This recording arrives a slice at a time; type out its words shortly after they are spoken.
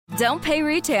Don't pay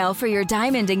retail for your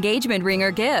diamond engagement ring or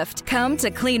gift. Come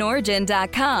to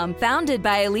CleanOrigin.com. Founded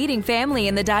by a leading family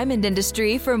in the diamond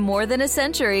industry for more than a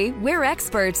century, we're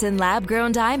experts in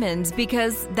lab-grown diamonds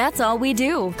because that's all we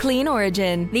do. Clean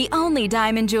Origin, the only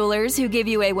diamond jewelers who give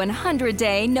you a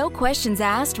 100-day, no questions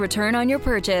asked return on your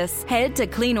purchase. Head to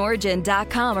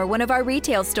CleanOrigin.com or one of our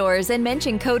retail stores and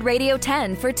mention code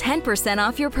Radio10 for 10%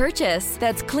 off your purchase.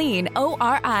 That's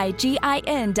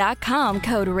CleanOrigin.com,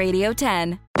 code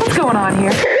Radio10. What's going on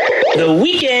here? The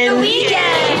weekend.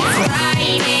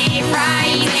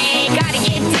 Friday. Gotta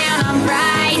get down on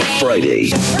Friday. Friday.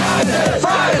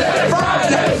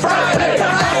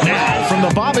 Now, from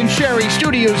the Bob and Sherry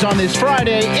studios on this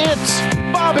Friday, it's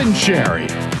Bob and Sherry.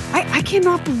 I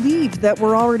cannot believe that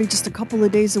we're already just a couple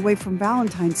of days away from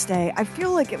Valentine's Day. I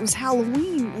feel like it was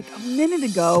Halloween like a minute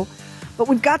ago, but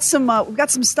we've got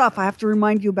some stuff I have to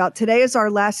remind you about. Today is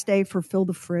our last day for Fill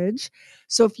the Fridge.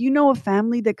 So if you know a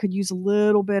family that could use a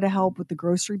little bit of help with the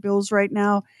grocery bills right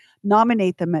now,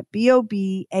 nominate them at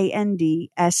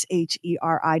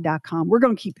BOBANDSHERI.com. We're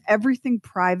going to keep everything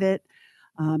private,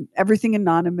 everything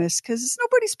anonymous, because it's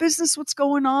nobody's business what's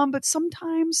going on. But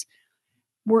sometimes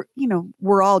we're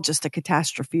all just a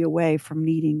catastrophe away from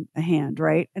needing a hand,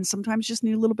 right? And sometimes just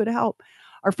need a little bit of help.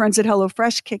 Our friends at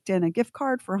HelloFresh kicked in a gift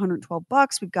card for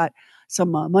 $112. We've got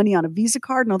some money on a Visa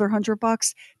card, another $100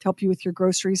 to help you with your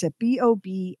groceries at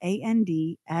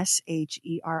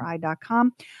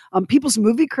BOBANDSHERI.com. People's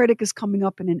Movie Critic is coming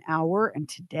up in an hour, and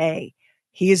today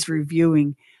he is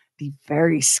reviewing the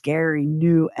very scary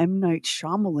new M. Night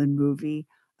Shyamalan movie,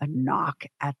 A Knock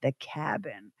at the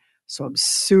Cabin. So I'm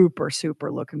super,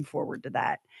 super looking forward to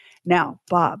that. Now,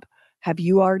 Bob, have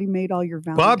you already made all your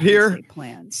Valentine's Day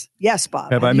plans? Yes,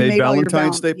 Bob. Have I made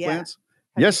Valentine's Day plans?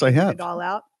 Yes, I have. It all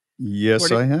out?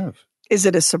 Yes, I have. Is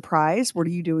it a surprise? What are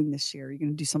you doing this year? Are you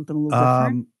going to do something a little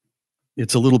different?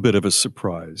 It's a little bit of a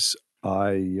surprise.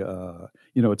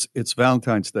 It's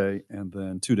Valentine's Day, and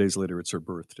then 2 days later, it's her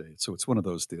birthday. So it's one of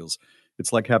those deals.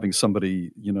 It's like having somebody,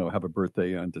 have a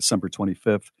birthday on December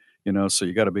 25th, so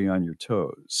you got to be on your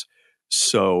toes.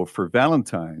 So for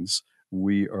Valentine's,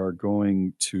 we are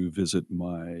going to visit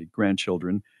my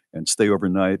grandchildren and stay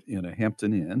overnight in a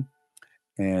Hampton Inn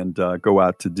and go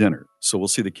out to dinner. So we'll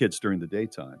see the kids during the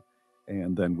daytime,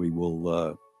 and then we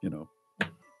will,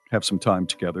 have some time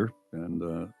together and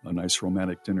a nice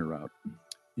romantic dinner out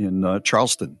in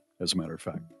Charleston, as a matter of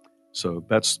fact. So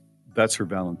that's her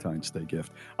Valentine's Day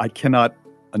gift. I cannot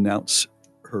announce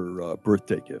her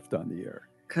birthday gift on the air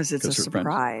because it's a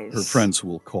surprise. Her friends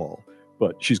will call,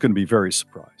 but she's going to be very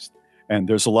surprised. And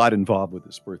there's a lot involved with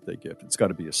this birthday gift. It's got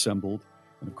to be assembled.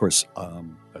 And of course,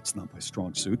 that's not my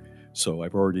strong suit. So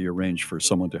I've already arranged for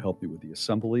someone to help me with the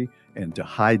assembly and to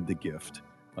hide the gift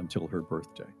until her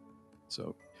birthday.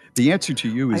 So the answer to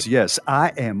you is yes,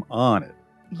 I am on it.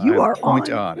 You are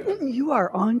on it. You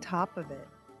are on top of it.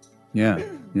 Yeah.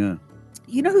 You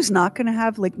know who's not going to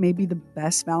have maybe the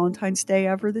best Valentine's Day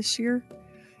ever this year?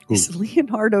 Who? Is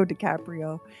Leonardo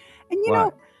DiCaprio. And you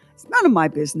know, it's none of my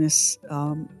business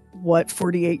what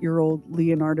 48-year-old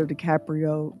Leonardo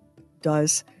DiCaprio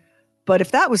does. But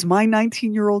if that was my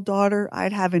 19-year-old daughter,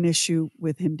 I'd have an issue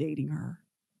with him dating her.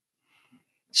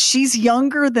 She's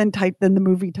younger than the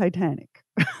movie Titanic.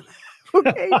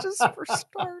 Okay, just for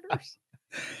starters.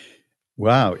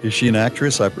 Wow. Is she an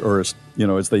actress? Or, as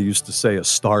they used to say, a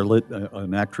starlet,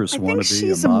 an actress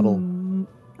wannabe, a model?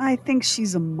 I think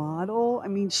she's a model. I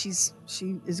mean, she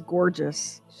is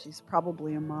gorgeous. She's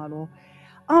probably a model.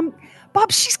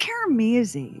 Bob, she's Karen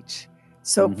Mia's age.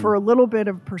 So for a little bit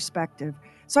of perspective.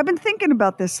 So I've been thinking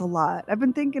about this a lot. I've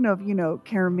been thinking of,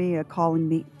 Karen Mia calling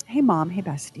me, hey, Mom, hey,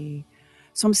 bestie.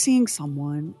 So I'm seeing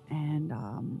someone, and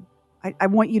I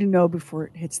want you to know before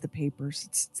it hits the papers,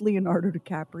 it's Leonardo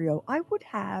DiCaprio. I would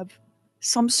have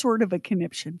some sort of a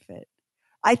conniption fit.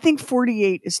 I think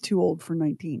 48 is too old for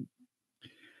 19.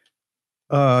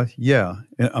 Yeah.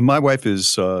 My wife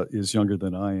is younger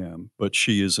than I am, but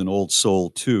she is an old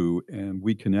soul too, and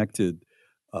we connected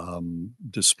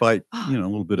despite a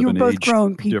little bit of an age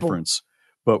difference.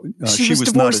 But she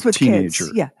was not a teenager.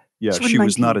 Kids. Yeah, she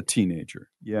was not a teenager.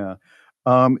 Yeah.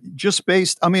 Just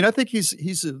based, I think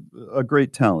he's a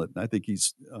great talent. I think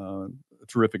he's a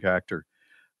terrific actor.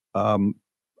 I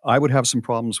would have some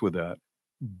problems with that,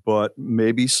 but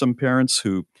maybe some parents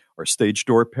who are stage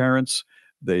door parents,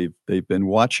 they've been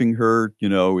watching her,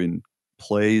 in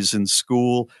plays in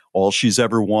school. All she's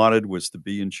ever wanted was to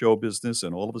be in show business,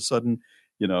 and all of a sudden,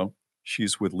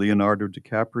 she's with Leonardo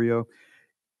DiCaprio.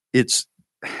 It's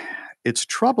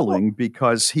troubling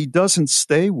because he doesn't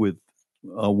stay with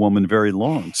a woman very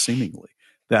long, seemingly.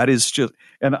 That is just,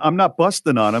 and I'm not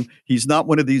busting on him. He's not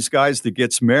one of these guys that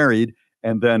gets married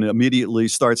and then immediately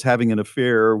starts having an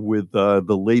affair with the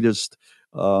latest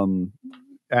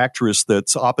actress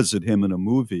that's opposite him in a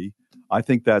movie. I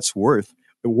think that's worse.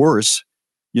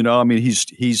 You know, I mean,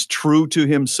 he's true to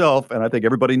himself, and I think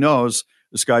everybody knows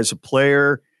this guy's a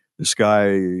player. This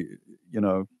guy, you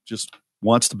know, just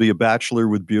wants to be a bachelor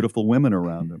with beautiful women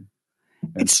around him.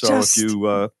 And It's so just-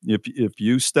 if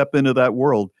you step into that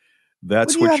world,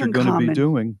 that's What do you what have you're in going to be common?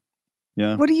 doing.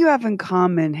 Yeah. What do you have in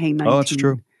common? Hey, 19, Oh, it's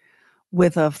true.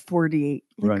 with a 48.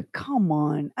 Like, Right. come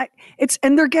on.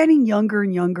 And they're getting younger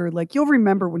and younger. Like, you'll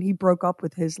remember when he broke up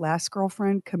with his last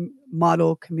girlfriend,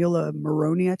 model Camila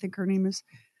Moroni, I think her name is.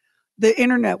 The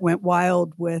internet went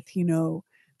wild with, you know,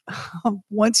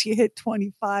 once you hit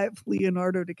 25,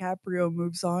 Leonardo DiCaprio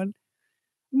moves on.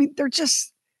 I mean, they're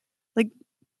just like,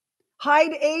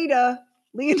 hide Ada.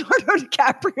 Leonardo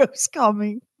DiCaprio's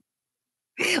coming.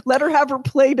 Let her have her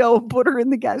Play-Doh, put her in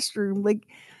the guest room. Like,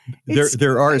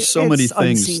 There are so many it's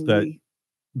things unseemly.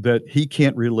 that he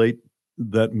can't relate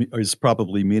that is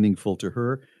probably meaningful to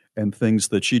her, and things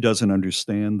that she doesn't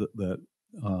understand that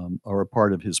are a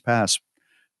part of his past,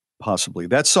 possibly.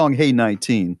 That song, Hey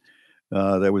 19,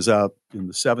 that was out in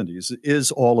the 70s,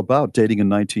 is all about dating a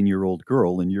 19-year-old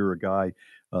girl, and you're a guy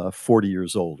 40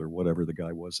 years old, or whatever the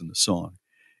guy was in the song.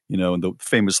 You know, and the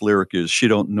famous lyric is, she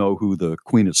don't know who the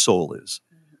Queen of Soul is.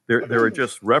 There are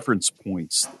just reference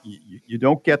points. You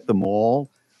don't get them all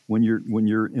when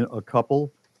you're in a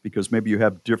couple, because maybe you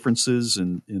have differences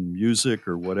in music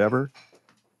or whatever,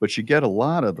 but you get a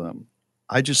lot of them.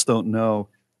 I just don't know.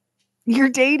 You're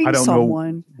dating I don't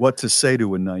someone. know what to say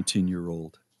to a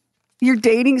 19-year-old. You're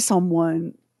dating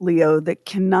someone, Leo, that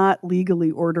cannot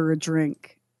legally order a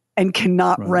drink and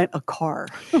cannot Right. rent a car.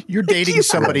 You're dating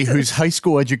somebody whose high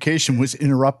school education was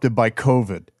interrupted by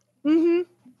COVID. Mm-hmm.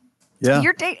 Yeah.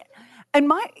 You're dating, and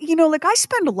like I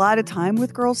spend a lot of time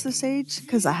with girls this age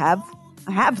because I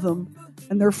have them,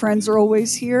 and their friends are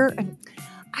always here, and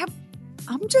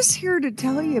I'm just here to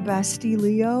tell you, Bestie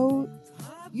Leo,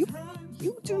 you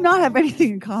do not have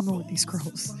anything in common with these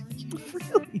girls. You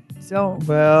really don't.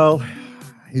 Well,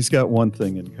 he's got one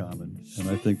thing in common, and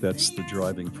I think that's the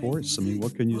driving force. I mean,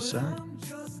 what can you say?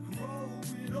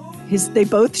 They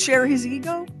both share his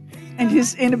ego and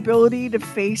his inability to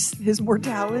face his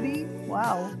mortality.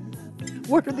 Wow.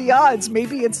 What are the odds?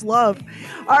 Maybe it's love.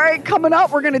 All right, coming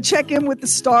up, we're going to check in with the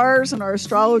stars and our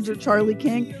astrologer, Charlie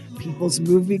King, People's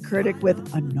movie critic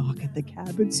with A Knock at the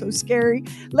Cabin, so scary.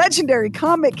 Legendary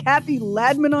comic Kathy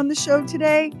Ladman on the show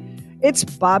today. It's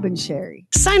Bob and Sherry.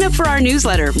 Sign up for our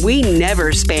newsletter. We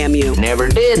never spam you. Never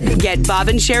did. Get Bob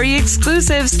and Sherry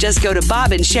exclusives. Just go to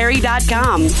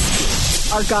bobandsherry.com.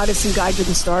 Our goddess and guide to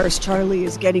the stars, Charlie,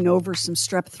 is getting over some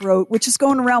strep throat, which is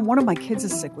going around. One of my kids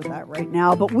is sick with that right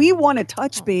now. But we want to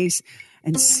touch base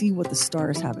and see what the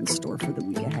stars have in store for the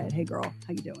week ahead. Hey, girl,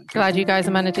 how you doing? Glad you guys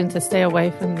are managing to stay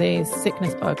away from these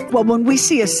sickness bugs. Well, when we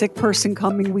see a sick person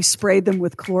coming, we spray them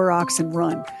with Clorox and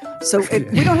run. So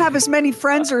we don't have as many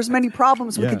friends or as many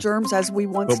problems with Yeah. the germs as we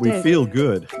once But we did. feel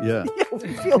good. Yeah. Yeah,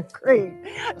 we feel great.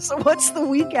 So what's the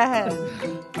week ahead?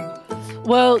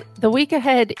 Well, the week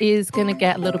ahead is going to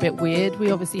get a little bit weird.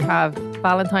 We obviously have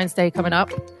Valentine's Day coming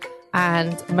up,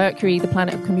 and Mercury, the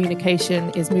planet of communication,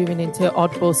 is moving into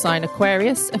oddball sign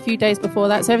Aquarius a few days before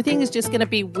that. So everything is just going to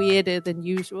be weirder than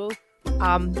usual.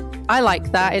 I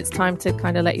like that. It's time to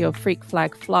kind of let your freak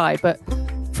flag fly. But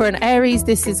for an Aries,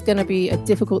 this is going to be a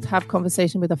difficult to have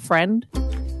conversation with a friend.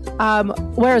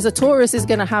 Whereas a Taurus is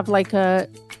going to have like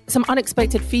some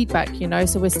unexpected feedback, you know,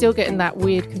 so we're still getting that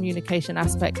weird communication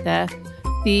aspect there.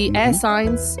 The air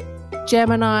signs,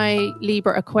 Gemini,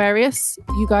 Libra, Aquarius,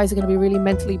 you guys are going to be really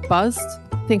mentally buzzed,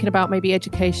 thinking about maybe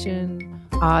education,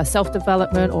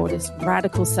 self-development, or this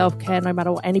radical self-care, no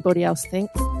matter what anybody else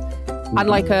thinks.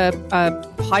 Unlike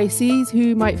a Pisces,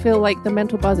 who might feel like the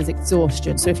mental buzz is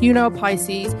exhaustion. So if you know a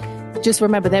Pisces, just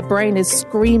remember their brain is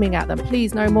screaming at them,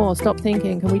 please, no more, stop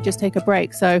thinking, can we just take a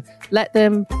break? So let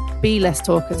them be less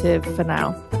talkative for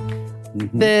now.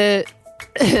 The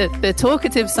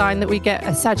talkative sign that we get,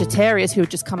 a Sagittarius, who would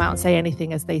just come out and say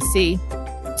anything as they see.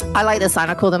 I like the sign,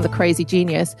 I call them the crazy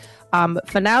genius.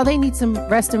 For now, they need some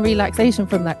rest and relaxation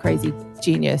from that crazy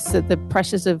genius. So the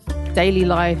pressures of daily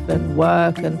life and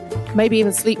work and maybe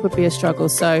even sleep would be a struggle.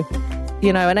 So,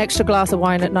 you know, an extra glass of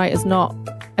wine at night is not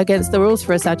against the rules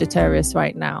for a Sagittarius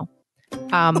right now.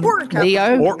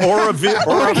 Leo. Or a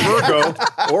Virgo.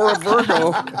 Or a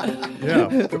Virgo.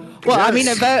 Yeah. Well, I mean,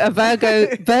 a Virgo.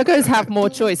 Virgos have more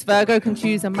choice. Virgo can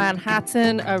choose a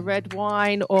Manhattan, a red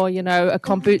wine, or a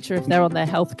kombucha if they're on their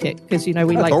health kick. Because we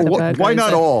like the Virgos. Why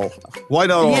not all? Why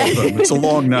not all of them? It's a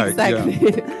long night. Exactly.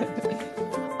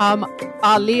 Yeah.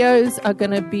 Our Leos are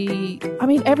going to be. I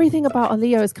mean, everything about a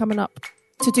Leo is coming up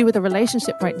to do with a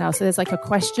relationship right now. So there's like a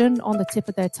question on the tip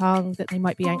of their tongue that they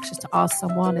might be anxious to ask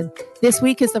someone. And this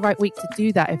week is the right week to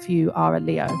do that if you are a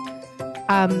Leo.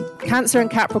 Cancer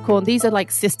and Capricorn, these are like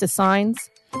sister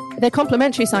signs. They're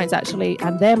complementary signs, actually.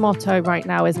 And their motto right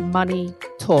now is money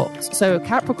talks. So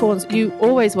Capricorns, you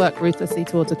always work ruthlessly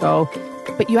towards a goal,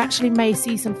 but you actually may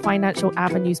see some financial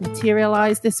avenues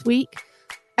materialize this week.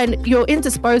 And you're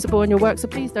indisposable in your work, so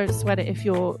please don't sweat it if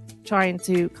you're trying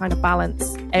to kind of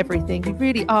balance everything. You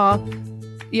really are,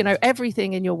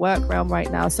 everything in your work realm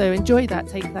right now. So enjoy that.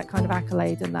 Take that kind of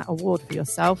accolade and that award for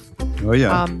yourself. Oh,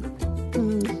 yeah. And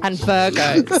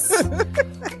Virgos.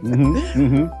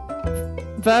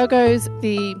 Virgos,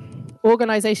 the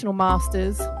organizational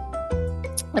masters,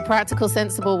 the practical,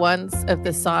 sensible ones of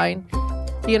the sign.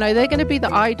 They're going to be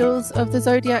the idols of the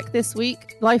zodiac this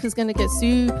week. Life is going to get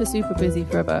super, super busy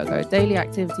for a Virgo. Daily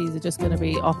activities are just going to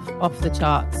be off the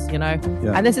charts, Yeah.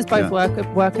 And this is both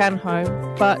work and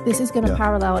home, but this is going to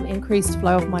parallel an increased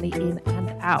flow of money in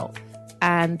and out.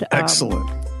 And excellent.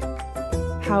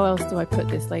 How else do I put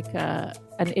this? Like an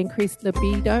increased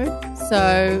libido.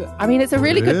 So, I mean, it's a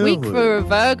really good week for a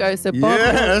Virgo. So, Bob,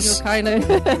 you're kind of...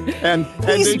 and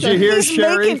did you hear,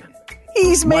 Sherry?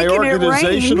 He's making my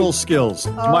organizational skills.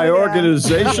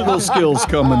 Organizational skills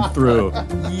coming through.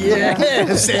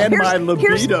 Yes, and my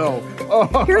libido.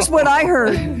 Here's what I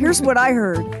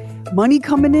heard. Money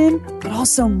coming in, but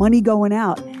also money going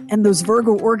out. And those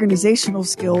Virgo organizational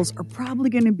skills are probably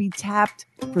going to be tapped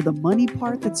for the money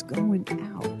part that's going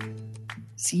out.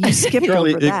 See, you skipped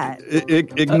over that.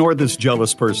 Ignore this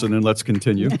jealous person and let's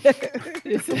continue.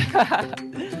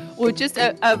 Well, just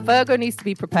a Virgo needs to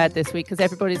be prepared this week because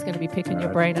everybody's going to be picking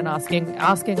your brain and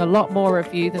asking a lot more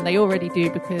of you than they already do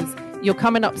because you're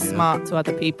coming up smart to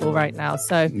other people right now.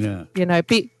 So,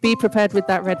 be prepared with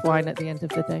that red wine at the end of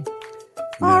the day.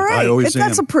 All right.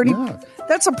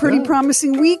 That's a pretty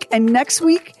promising week. And next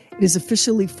week, it is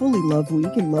officially Fully Love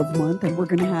Week and Love Month, and we're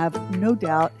going to have, no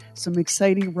doubt, some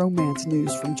exciting romance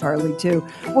news from Charlie, too.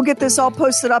 We'll get this all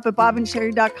posted up at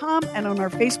bobandsherry.com and on our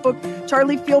Facebook.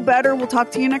 Charlie, feel better. We'll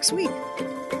talk to you next week.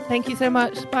 Thank you so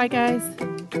much. Bye, guys.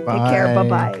 Bye. Take care.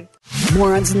 Bye-bye.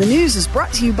 Morons in the News is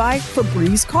brought to you by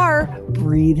Febreze Car.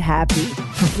 Breathe happy.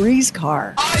 Febreze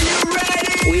Car. Are you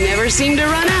ready? We never seem to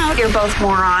run out. You're both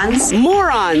morons.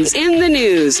 Morons in the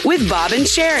News with Bob and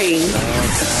Sherry.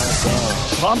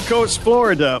 Palm Coast,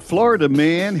 Florida. Florida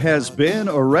man has been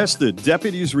arrested.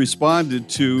 Deputies responded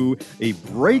to a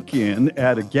break-in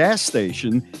at a gas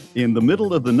station in the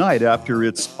middle of the night after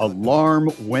its alarm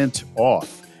went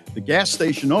off. The gas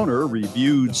station owner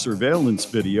reviewed surveillance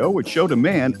video, which showed a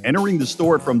man entering the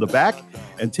store from the back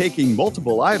and taking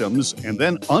multiple items and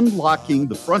then unlocking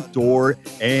the front door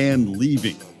and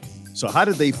leaving. So how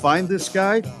did they find this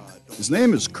guy? His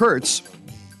name is Kurtz,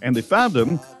 and they found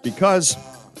him because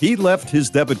he left his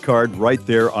debit card right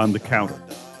there on the counter.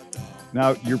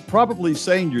 Now, you're probably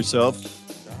saying to yourself,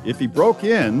 if he broke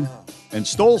in and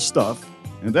stole stuff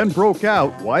and then broke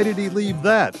out, why did he leave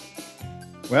that?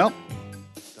 Well,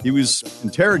 he was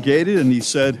interrogated and he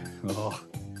said,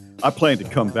 I plan to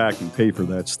come back and pay for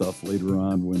that stuff later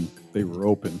on when they were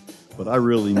open, but I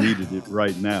really needed it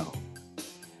right now.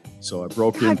 So I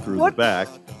broke in through the back,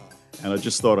 and I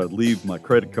just thought I'd leave my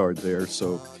credit card there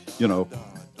so,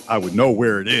 I would know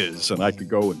where it is and I could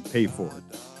go and pay for it.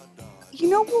 You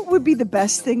know what would be the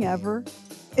best thing ever?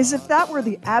 Is if that were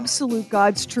the absolute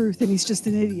God's truth and he's just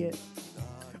an idiot.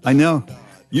 I know.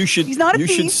 He's not a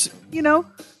thief,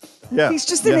 Yeah, he's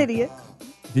just an idiot.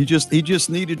 He just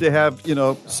needed to have,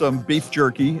 some beef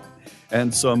jerky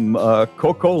and some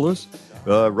Coca-Colas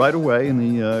right away, and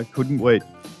he couldn't wait.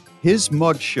 His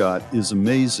mugshot is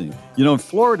amazing. In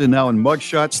Florida now, in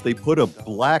mugshots, they put a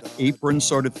black apron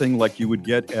sort of thing like you would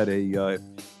get at a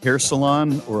hair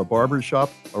salon or a barber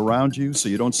shop around you so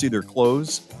you don't see their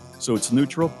clothes, so it's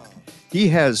neutral. He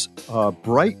has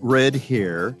bright red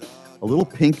hair, a little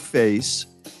pink face,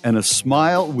 and a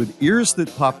smile with ears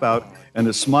that pop out, and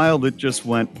a smile that just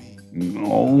went,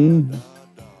 no,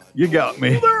 you got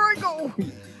me. Oh, there I go.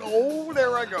 Oh,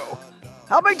 there I go.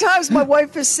 How many times my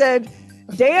wife has said,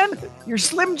 Dan, your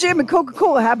Slim Jim and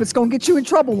Coca-Cola habit's going to get you in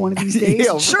trouble one of these days.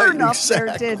 Yeah, sure right, enough, exactly.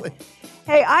 there it did.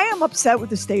 Hey, I am upset with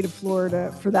the state of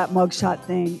Florida for that mugshot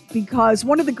thing because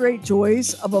one of the great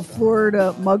joys of a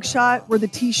Florida mugshot were the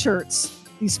T-shirts.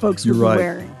 these folks You're would right. be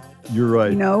wearing. You're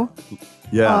right. You know?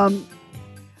 Yeah.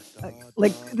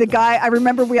 Like the guy, I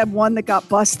remember we had one that got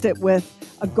busted with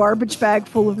a garbage bag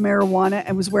full of marijuana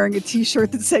and was wearing a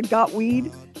T-shirt that said "Got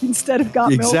weed" instead of "Got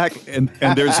milk." Exactly. And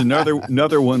there's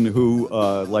another one who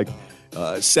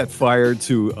set fire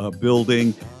to a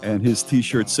building, and his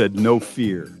T-shirt said "No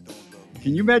fear."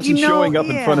 Can you imagine showing up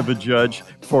in front of a judge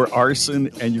for arson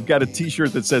and you've got a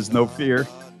T-shirt that says "No fear"?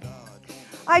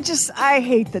 I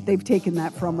hate that they've taken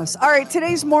that from us. All right,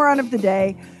 today's moron of the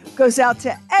day goes out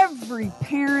to every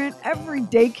parent, every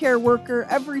daycare worker,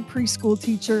 every preschool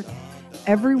teacher,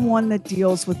 everyone that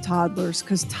deals with toddlers,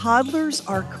 because toddlers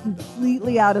are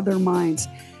completely out of their minds.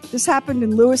 This happened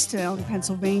in Lewistown,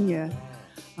 Pennsylvania.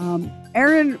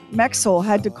 Erin Mexel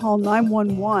had to call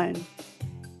 911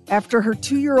 after her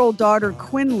 2-year-old daughter,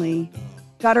 Quinley,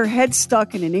 got her head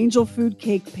stuck in an angel food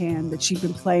cake pan that she'd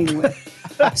been playing with.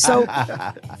 So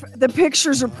the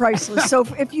pictures are priceless. So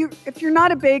if you're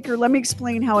not a baker, let me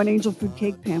explain how an angel food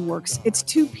cake pan works. It's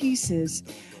 2 pieces.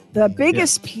 The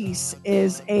biggest piece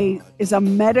is a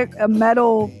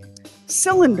metal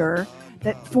cylinder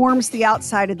that forms the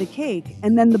outside of the cake.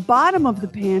 And then the bottom of the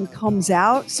pan comes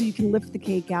out so you can lift the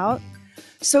cake out.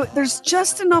 So there's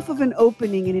just enough of an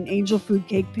opening in an angel food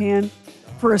cake pan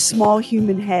for a small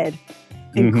human head.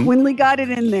 And Quinley got it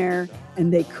in there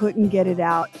and they couldn't get it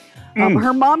out.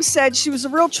 Her mom said she was a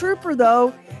real trooper,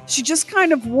 though. She just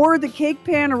kind of wore the cake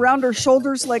pan around her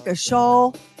shoulders like a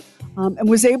shawl and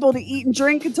was able to eat and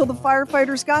drink until the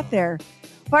firefighters got there.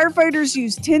 Firefighters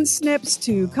used tin snips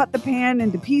to cut the pan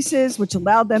into pieces, which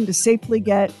allowed them to safely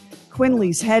get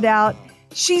Quinley's head out.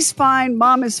 She's fine.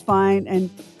 Mom is fine. And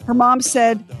her mom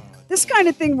said, "This kind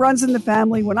of thing runs in the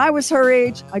family. When I was her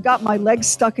age, I got my legs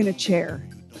stuck in a chair."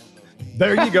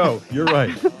 There you go. You're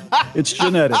right. It's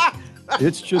genetic.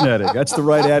 It's genetic. That's the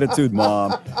right attitude,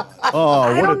 Mom.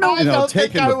 Oh,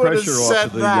 taking the pressure off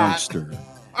of the youngster.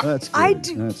 That's good.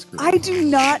 That's great. I do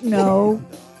not know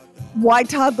why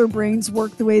toddler brains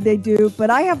work the way they do, but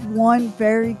I have one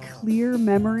very clear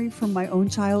memory from my own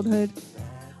childhood.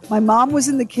 My mom was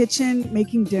in the kitchen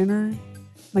making dinner.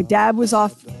 My dad was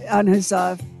off on his,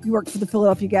 he worked for the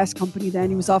Philadelphia Gas Company then.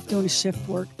 He was off doing a shift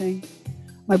work thing.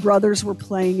 My brothers were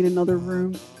playing in another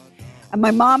room. And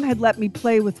my mom had let me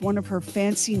play with one of her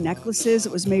fancy necklaces.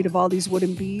 It was made of all these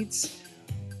wooden beads.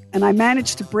 And I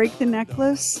managed to break the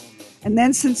necklace. And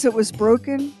then since it was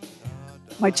broken,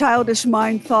 my childish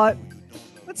mind thought,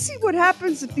 let's see what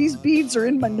happens if these beads are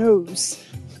in my nose.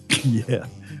 Yeah.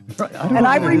 Right.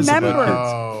 I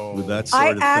remember, with that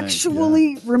sort of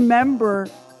thing. Remember,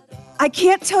 I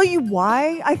can't tell you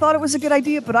why I thought it was a good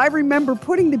idea, but I remember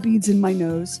putting the beads in my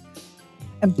nose.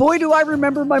 And boy, do I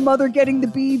remember my mother getting the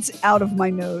beads out of my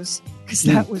nose, because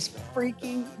that was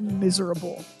freaking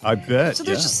miserable. I bet. So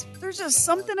there's just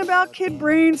something about kid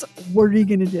brains. What are you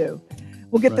going to do?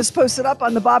 We'll get this posted up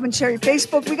on the Bob and Sherry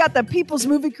Facebook. We got the People's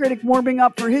Movie Critic warming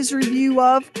up for his review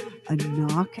of A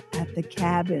Knock at the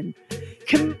Cabin.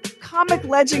 Comic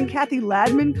legend Kathy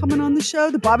Ladman coming on the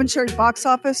show. The Bob and Sherry box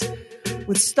office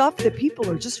with stuff that people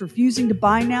are just refusing to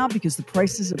buy now because the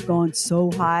prices have gone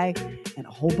so high, and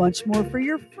a whole bunch more for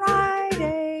your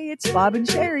Friday. It's Bob and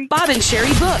Sherry. Bob and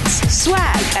Sherry books,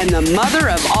 swag, and the mother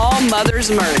of all mothers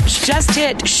merch. Just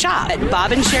hit shop at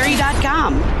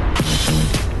bobandSherry.com.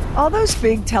 All those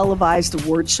big televised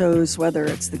award shows, whether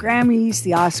it's the Grammys,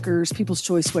 the Oscars, People's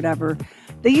Choice, whatever,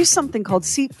 they use something called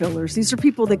seat fillers. These are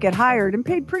people that get hired and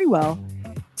paid pretty well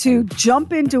to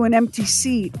jump into an empty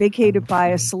seat vacated by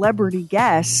a celebrity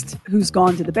guest who's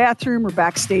gone to the bathroom or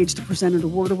backstage to present an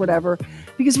award or whatever,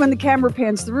 because when the camera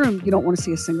pans the room, you don't want to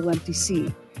see a single empty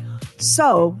seat.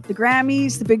 So the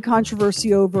Grammys, the big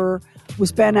controversy over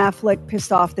was Ben Affleck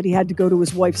pissed off that he had to go to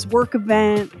his wife's work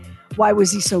event. Why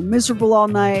was he so miserable all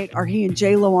night? Are he and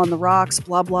J-Lo on the rocks?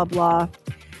 Blah, blah, blah.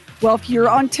 Well, if you're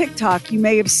on TikTok, you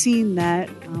may have seen that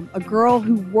a girl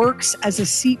who works as a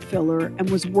seat filler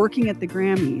and was working at the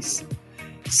Grammys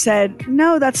said,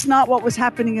 no, that's not what was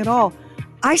happening at all.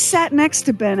 I sat next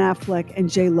to Ben Affleck and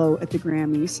J-Lo at the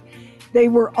Grammys. They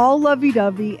were all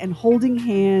lovey-dovey and holding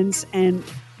hands and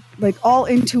like all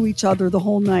into each other the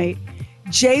whole night.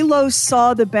 J-Lo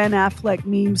saw the Ben Affleck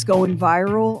memes going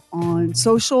viral on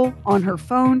social, on her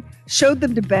phone, showed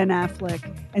them to Ben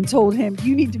Affleck and told him,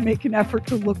 you need to make an effort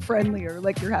to look friendlier,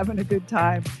 like you're having a good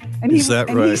time. And Is that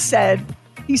right?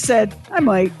 He said, I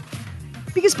might.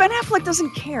 Because Ben Affleck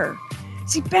doesn't care.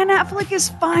 See, Ben Affleck is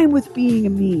fine with being a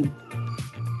meme.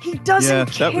 He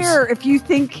doesn't care if you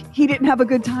think he didn't have a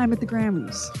good time at the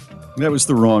Grammys. That was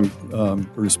the wrong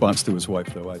response to his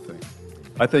wife, though, I think.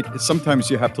 I think sometimes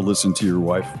you have to listen to your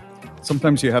wife.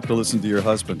 Sometimes you have to listen to your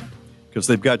husband because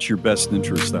they've got your best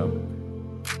interest out.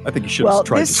 I think he should have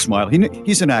tried to smile.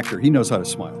 He's an actor. He knows how to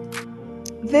smile.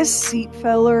 This seat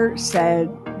filler said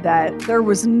that there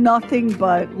was nothing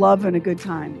but love and a good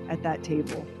time at that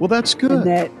table. Well, that's good.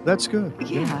 That's good.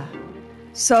 Yeah.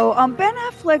 So Ben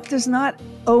Affleck does not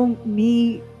owe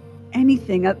me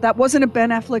anything. That wasn't a Ben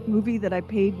Affleck movie that I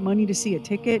paid money to see a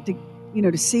ticket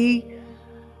to see.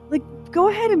 Like, go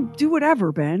ahead and do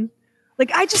whatever, Ben.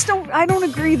 Like, I don't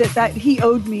agree that he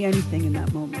owed me anything in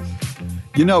that moment.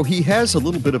 He has a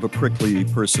little bit of a prickly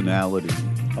personality.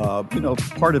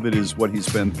 Part of it is what he's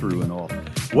been through and all.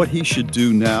 What he should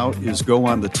do now is go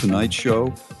on The Tonight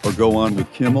Show or go on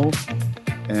with Kimmel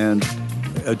and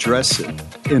address it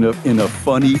in a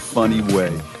funny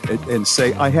way and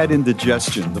say, I had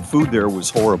indigestion. The food there was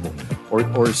horrible.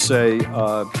 Or say,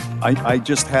 I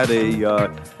just had a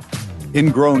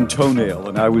ingrown toenail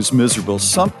and I was miserable.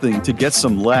 Something to get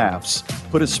some laughs.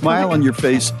 Put a smile on your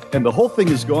face, and the whole thing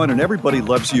is gone, and everybody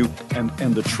loves you,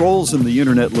 and the trolls in the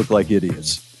internet look like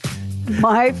idiots.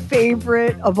 My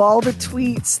favorite of all the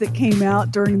tweets that came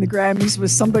out during the Grammys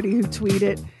was somebody who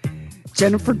tweeted,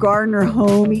 Jennifer Garner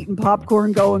home eating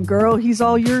popcorn going, girl, he's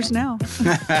all yours now.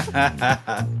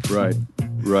 Right.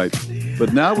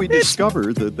 But now we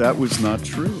discover that was not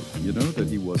true, that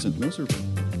he wasn't miserable.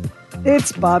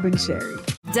 It's Bob and Sherry.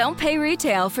 Don't pay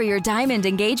retail for your diamond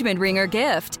engagement ring or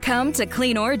gift. Come to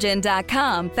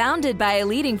CleanOrigin.com. Founded by a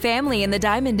leading family in the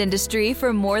diamond industry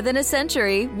for more than a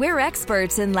century, we're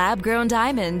experts in lab-grown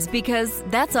diamonds because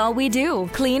that's all we do.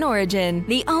 Clean Origin,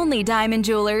 the only diamond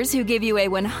jewelers who give you a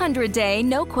 100-day,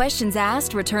 no questions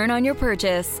asked return on your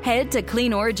purchase. Head to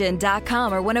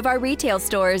CleanOrigin.com or one of our retail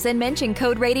stores and mention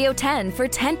code Radio10 for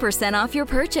 10% off your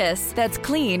purchase. That's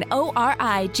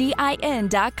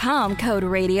CleanOrigin.com, code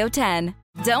Radio10.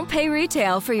 Don't pay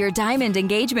retail for your diamond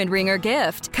engagement ring or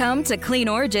gift. Come to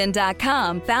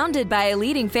CleanOrigin.com. Founded by a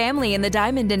leading family in the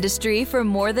diamond industry for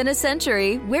more than a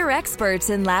century, we're experts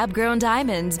in lab-grown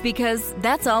diamonds because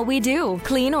that's all we do.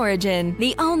 Clean Origin,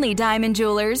 the only diamond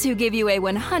jewelers who give you a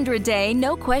 100-day,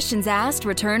 no questions asked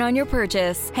return on your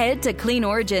purchase. Head to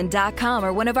CleanOrigin.com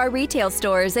or one of our retail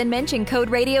stores and mention code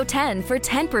Radio10 for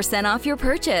 10% off your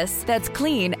purchase. That's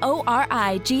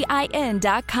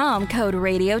CleanOrigin.com, code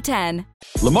Radio10.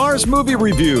 Lamar's Movie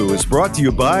Review is brought to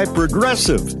you by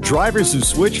Progressive. Drivers who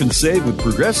switch and save with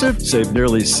Progressive save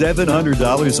nearly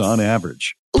 $700 on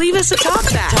average. Leave us a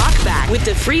talkback with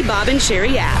the free Bob and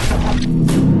Sherry app.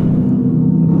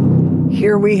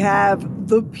 Here we have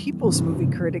the People's Movie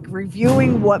Critic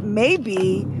reviewing what may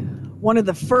be one of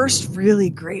the first really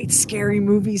great scary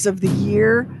movies of the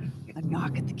year, A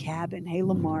Knock at the Cabin. Hey,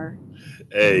 Lamar.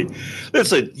 Hey,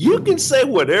 listen, you can say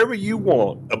whatever you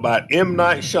want about M.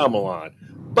 Night Shyamalan,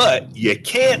 but you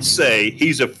can't say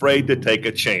he's afraid to take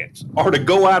a chance or to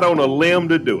go out on a limb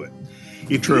to do it.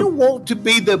 If you want to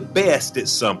be the best at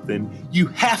something, you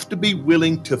have to be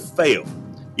willing to fail.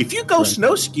 If you go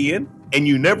snow skiing and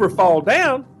you never fall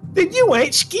down, then you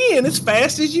ain't skiing as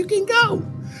fast as you can go.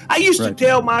 I used to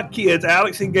tell my kids,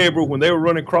 Alex and Gabriel, when they were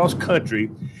running cross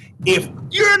country, if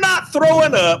you're not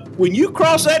throwing up when you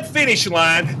cross that finish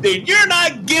line, then you're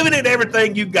not giving it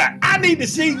everything you got. I need to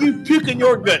see you puking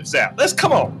your guts out. Let's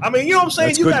come on. I mean, you know what I'm saying?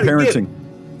 That's good parenting.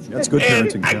 That's good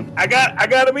parenting. I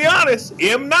got to be honest.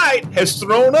 M. Night has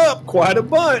thrown up quite a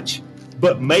bunch,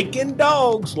 but making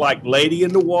dogs like Lady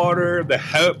in the Water, The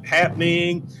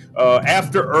Happening,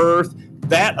 After Earth,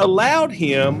 that allowed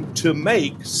him to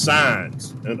make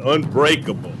Signs and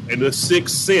Unbreakable and The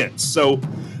Sixth Sense. So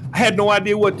I had no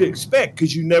idea what to expect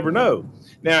because you never know.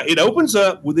 Now, it opens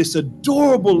up with this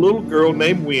adorable little girl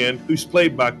named Wynn, who's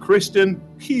played by Kristen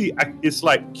Key. It's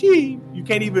like Key. You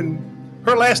can't even,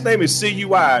 her last name is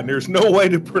C-U-I, and there's no way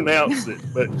to pronounce it.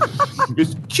 But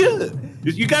it's Key.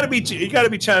 You got to be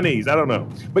Chinese. I don't know.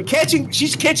 But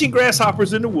she's catching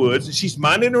grasshoppers in the woods, and she's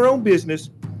minding her own business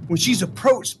when she's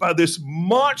approached by this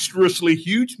monstrously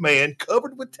huge man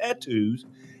covered with tattoos,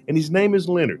 and his name is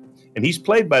Leonard. And he's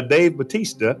played by Dave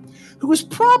Bautista, who is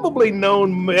probably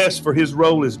known best for his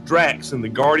role as Drax in the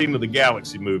Guardian of the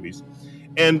Galaxy movies.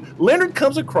 And Leonard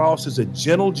comes across as a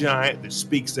gentle giant that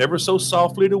speaks ever so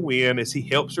softly to Wynn as he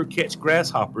helps her catch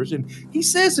grasshoppers. And he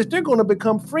says that they're going to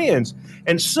become friends.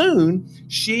 And soon,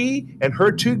 she and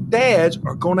her two dads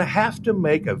are going to have to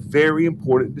make a very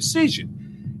important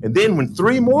decision. And then when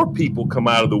three more people come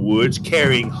out of the woods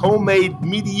carrying homemade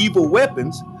medieval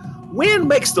weapons, Wynn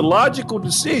makes the logical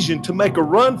decision to make a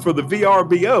run for the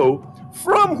VRBO,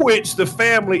 from which the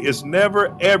family is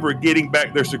never, ever getting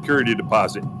back their security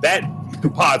deposit. That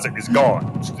deposit is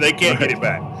gone. They can't get it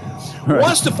back.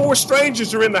 Once the four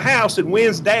strangers are in the house and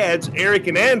Wynn's dads, Eric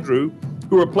and Andrew,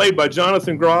 who are played by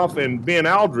Jonathan Groff and Ben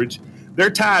Aldridge, they're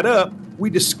tied up, we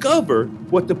discover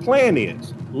what the plan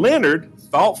is. Leonard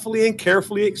thoughtfully and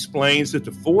carefully explains that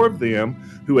the four of them,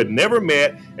 who had never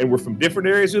met and were from different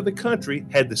areas of the country,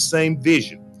 had the same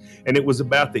vision. And it was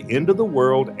about the end of the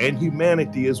world and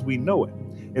humanity as we know it.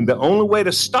 And the only way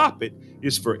to stop it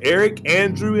is for Eric,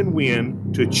 Andrew, and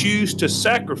Wynn to choose to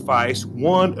sacrifice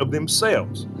one of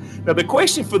themselves. Now, the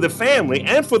question for the family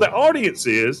and for the audience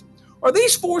is, are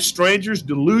these four strangers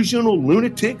delusional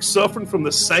lunatics suffering from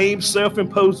the same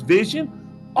self-imposed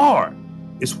vision? Or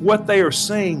is what they are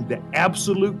saying the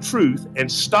absolute truth,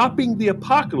 and stopping the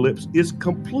apocalypse is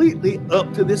completely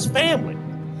up to this family?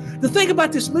 The thing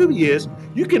about this movie is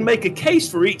you can make a case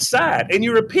for each side, and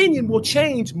your opinion will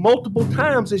change multiple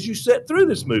times as you sit through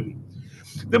this movie.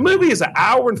 The movie is an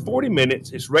hour and 40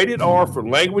 minutes. It's rated R for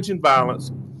language and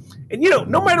violence. And,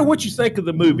 no matter what you think of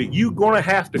the movie, you're going to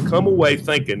have to come away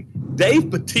thinking Dave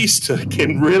Bautista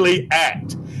can really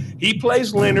act. He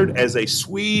plays Leonard as a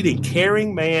sweet and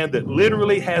caring man that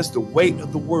literally has the weight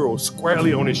of the world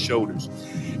squarely on his shoulders.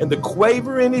 And the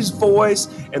quaver in his voice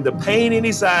and the pain in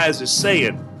his eyes is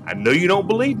saying, I know you don't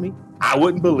believe me. I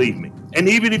wouldn't believe me. And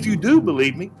even if you do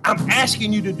believe me, I'm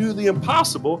asking you to do the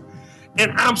impossible.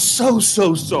 And I'm so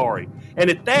sorry. And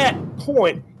at that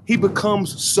point, he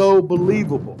becomes so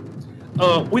believable.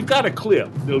 We've got a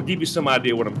clip that'll give you some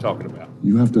idea what I'm talking about.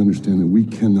 You have to understand that we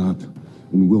cannot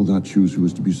and will not choose who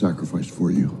is to be sacrificed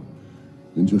for you.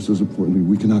 And just as importantly,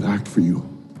 we cannot act for you.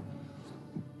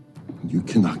 You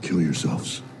cannot kill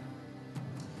yourselves.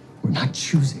 We're not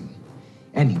choosing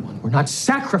anyone. We're not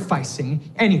sacrificing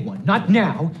anyone. Not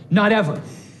now, not ever.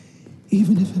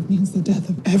 Even if it means the death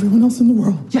of everyone else in the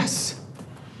world. Yes.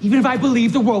 Even if I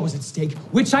believe the world was at stake,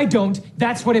 which I don't,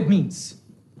 that's what it means.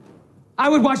 I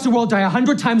would watch the world die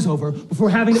 100 times over before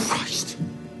having to... Christ.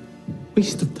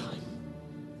 Waste of time.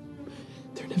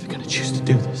 They're never gonna choose to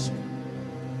do this.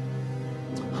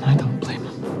 And I don't blame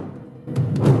them.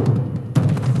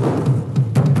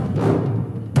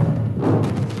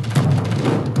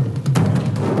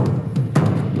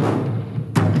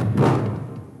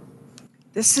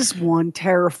 This is one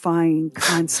terrifying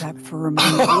concept for a movie.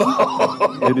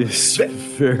 It is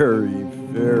very,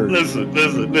 very.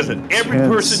 Listen. Every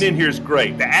person in here is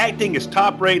great. The acting is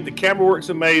top rate. The camera work's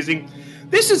amazing.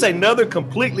 This is another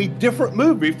completely different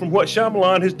movie from what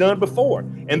Shyamalan has done before.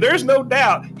 And there's no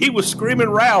doubt he was screaming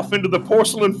Ralph into the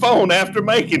porcelain phone after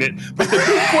making it. But the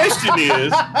big question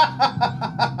is,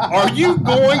 are you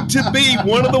going to be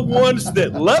one of the ones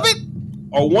that love it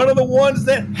or one of the ones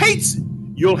that hates it?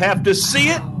 You'll have to see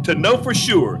it to know for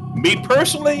sure. Me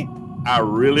personally, I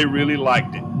really, really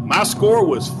liked it. My score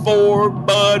was 4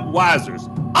 Budweisers.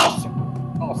 Awesome.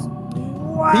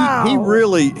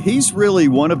 Wow. He's really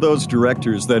one of those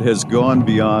directors that has gone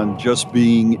beyond just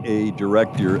being a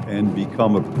director and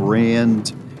become a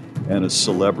brand and a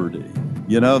celebrity.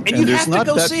 And you have to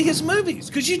go see his movies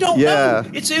because you don't know.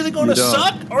 It's either going to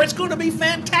suck or it's going to be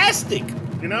fantastic.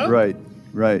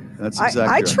 Right. That's exactly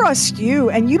I trust you,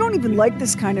 and you don't even like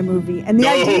this kind of movie. And the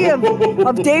idea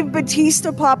of Dave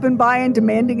Bautista popping by and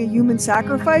demanding a human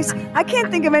sacrifice, I can't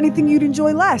think of anything you'd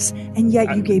enjoy less. And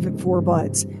yet you gave it 4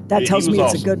 buds. That tells me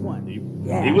it's a good one. He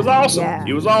was awesome. Yeah.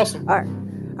 He was awesome. All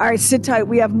right, sit tight.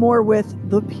 We have more with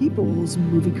the People's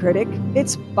Movie Critic.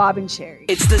 It's Bob and Sherry.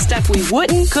 It's the stuff we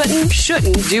wouldn't, couldn't,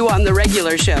 shouldn't do on the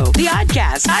regular show. The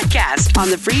Oddcast on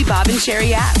the free Bob and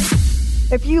Sherry app.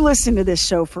 If you listen to this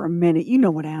show for a minute, you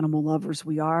know what animal lovers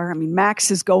we are. I mean,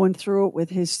 Max is going through it with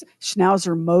his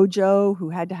Schnauzer Mojo,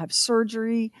 who had to have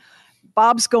surgery.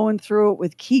 Bob's going through it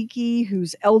with Kiki,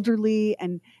 who's elderly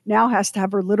and now has to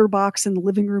have her litter box in the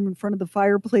living room in front of the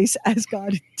fireplace as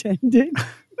God intended.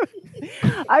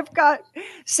 I've got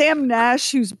Sam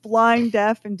Nash, who's blind,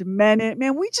 deaf, and demented.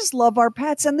 Man, we just love our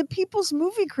pets. And the People's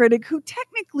Movie Critic, who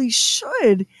technically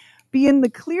should be in the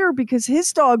clear because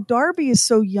his dog Darby is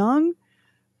so young.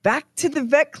 Back to the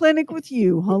vet clinic with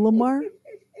you, huh, Lamar?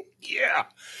 Yeah.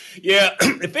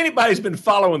 If anybody's been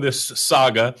following this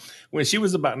saga, when she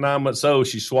was about 9 months old,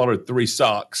 she swallowed 3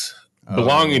 socks,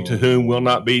 belonging to whom will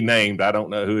not be named. I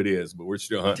don't know who it is, but we're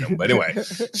still hunting them. But anyway,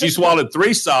 she swallowed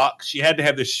 3 socks. She had to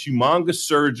have this humongous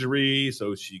surgery,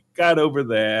 so she got over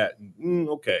that.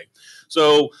 Okay.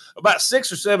 So about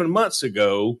 6 or 7 months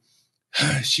ago,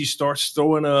 she starts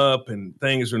throwing up and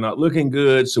things are not looking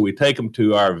good. So we take them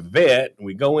to our vet and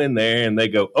we go in there and they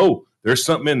go, oh, there's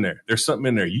something in there.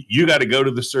 You got to go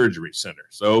to the surgery center.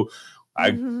 So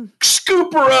I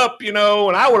scoop her up, and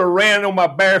I would have ran on my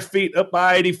bare feet up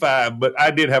I-85, but I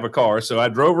did have a car. So I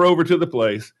drove her over to the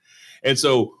place. And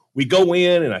so we go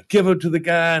in and I give her to the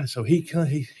guy. And so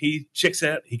he checks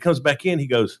out. He comes back in. He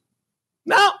goes,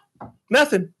 no,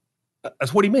 nothing.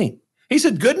 That's what do you mean? He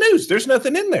said, good news. There's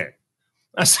nothing in there.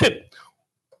 I said,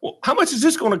 well, how much is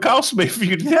this going to cost me for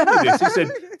you to tell me this? He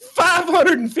said,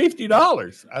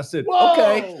 $550. I said, Whoa.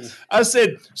 okay. I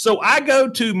said, so I go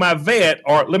to my vet,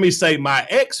 or let me say my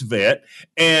ex-vet,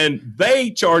 and they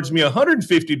charge me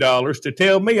 $150 to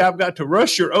tell me I've got to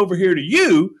rush her over here to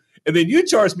you, and then you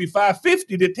charge me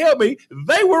 $550 to tell me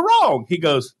they were wrong. He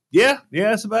goes, yeah,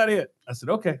 that's about it. I said,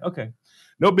 okay.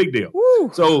 No big deal. Woo.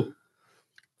 So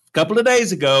a couple of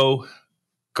days ago,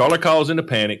 Carla calls in a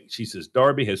panic. She says,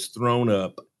 Darby has thrown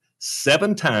up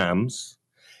 7 times,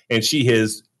 and she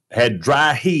has had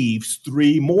dry heaves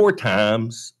 3 more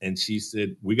times. And she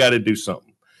said, we got to do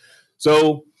something.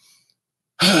 So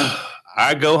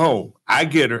I go home. I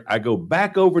get her. I go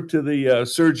back over to the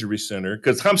surgery center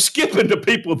because I'm skipping to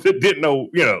people that didn't know,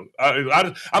 I'm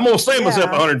going to save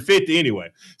myself 150 anyway.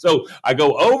 So I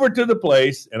go over to the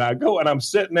place and I go and I'm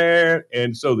sitting there.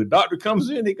 And so the doctor comes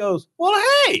in. He goes, well,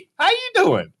 hey, how you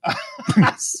doing?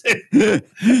 I said,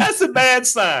 that's a bad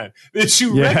sign that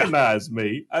you recognize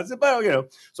me. I said, well,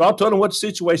 so I told him what the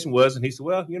situation was. And he said,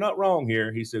 well, you're not wrong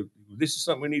here. He said, this is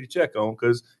something we need to check on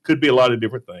because could be a lot of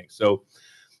different things. So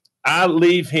I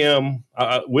leave him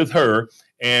with her,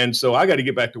 and so I got to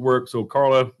get back to work. So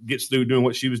Carla gets through doing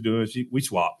what she was doing. We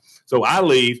swap. So I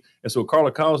leave, and so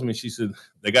Carla calls me. She said,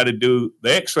 they got to do –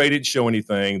 the x-ray didn't show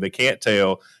anything. They can't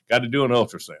tell. Got to do an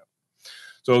ultrasound.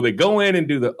 So they go in and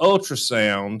do the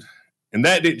ultrasound, and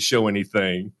that didn't show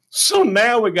anything. So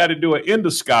now we got to do an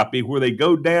endoscopy where they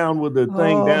go down with the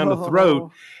thing down the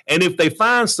throat, and if they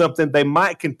find something, they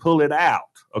might can pull it out,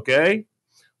 okay?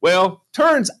 Well,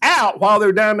 turns out while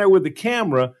they're down there with the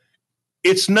camera,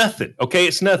 it's nothing. Okay,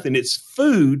 it's nothing. It's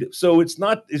food, so it's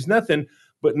nothing.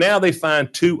 But now they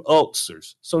find 2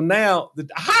 ulcers. So now,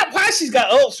 why she's got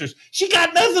ulcers? She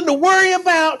got nothing to worry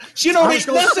about. She don't eat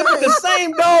nothing but the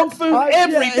same dog food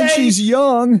every day. And she's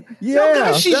young.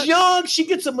 Yeah, she's young. She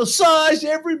gets a massage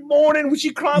every morning when she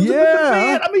climbs up in the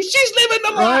bed. I mean, she's living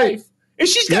the life, and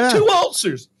she's got 2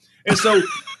 ulcers. And so.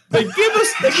 They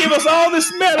give us all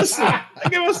this medicine. They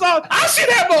give us all. I should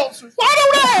have ulcers. Why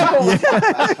don't I have ulcers?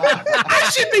 I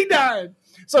should be dying.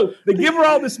 So they give her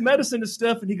all this medicine and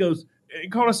stuff, and he goes. And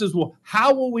Carla says, "Well,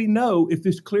 how will we know if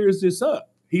this clears this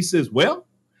up?" He says, "Well,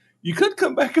 you could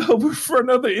come back over for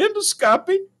another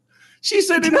endoscopy." She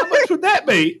said, "And how much would that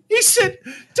be?" He said,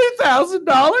 $2,000.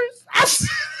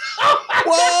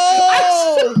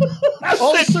 Whoa!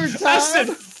 I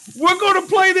said. We're going to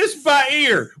play this by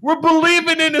ear. We're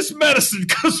believing in this medicine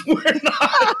because we're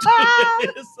not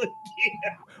doing this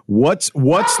again. What's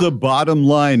the bottom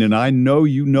line? And I know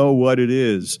you know what it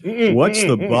is. What's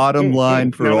the bottom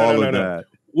line for all of that?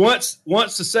 Once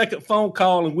the second phone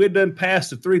call and we're done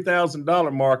past the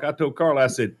 $3,000 mark, I told Carla, I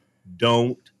said,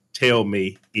 don't tell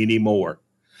me anymore.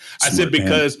 I said,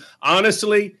 because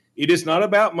honestly, it is not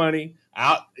about money.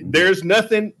 There's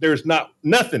nothing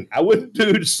I wouldn't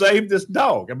do to save this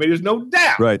dog. I mean, there's no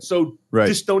doubt. Right. So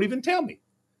just don't even tell me.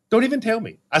 Don't even tell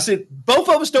me. I said, both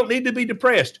of us don't need to be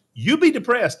depressed. You be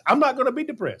depressed. I'm not going to be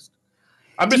depressed.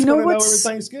 I'm just going to know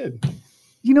everything's good.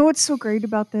 You know what's so great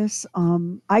about this?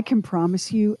 I can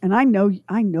promise you, and I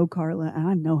know Carla, and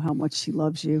I know how much she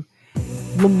loves you.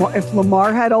 If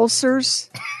Lamar had ulcers,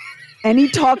 any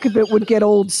talk of it would get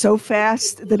old so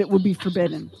fast that it would be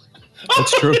forbidden.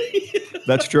 That's true.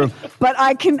 That's true. But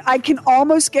I can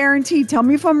almost guarantee, tell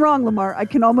me if I'm wrong, Lamar, I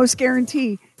can almost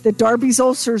guarantee that Darby's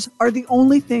ulcers are the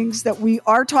only things that we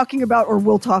are talking about or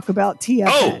will talk about TFN.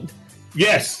 Oh,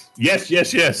 yes. That's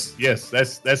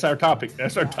our topic.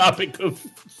 That's our topic of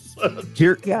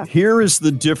Here is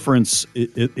the difference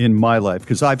in my life,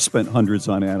 because I've spent hundreds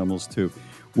on animals too.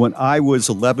 When I was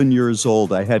 11 years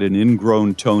old, I had an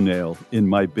ingrown toenail in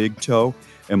my big toe,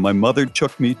 and my mother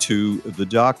took me to the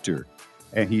doctor.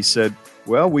 And he said,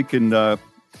 well, we can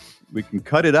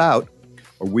cut it out,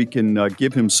 or we can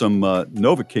give him some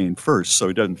Novocaine first so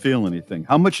he doesn't feel anything.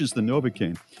 How much is the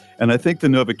Novocaine? And I think the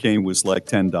Novocaine was like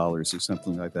 $10 or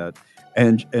something like that.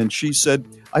 And she said,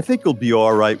 I think you'll be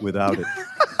all right without it.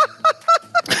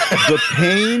 The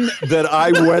pain that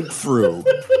I went through,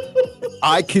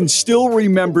 I can still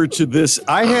remember to this.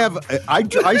 I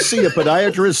see a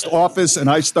podiatrist's office and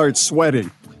I start sweating.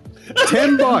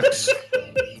 $10.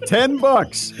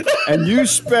 And you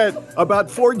spent about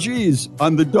 4 G's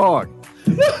on the dog.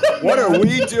 What are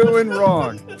we doing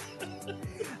wrong?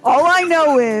 All I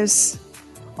know is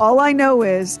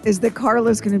that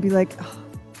Carla's going to be like, oh,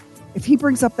 if he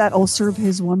brings up that ulcer of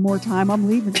his one more time, I'm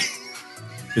leaving.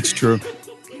 It's true.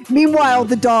 Meanwhile,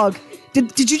 the dog.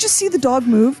 Did you just see the dog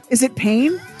move? Is it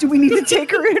pain? Do we need to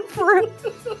take her in for an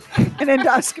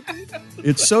endoscopy?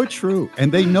 It's so true.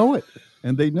 And they know it.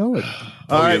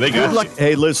 All right, good luck.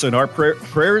 Hey, listen, our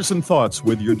prayers and thoughts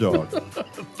with your dog.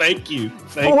 Thank you.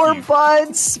 4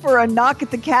 buds for a knock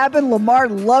at the cabin. Lamar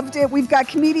loved it. We've got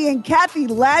comedian Kathy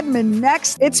Ladman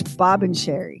next. It's Bob and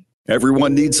Sherry.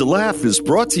 Everyone Needs a Laugh is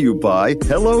brought to you by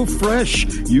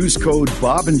HelloFresh. Use code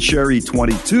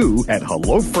BobandSherry22 at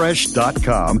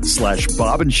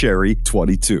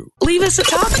HelloFresh.com/BobandSherry22. Leave us a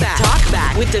talk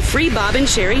back with the free Bob and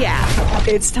Sherry app.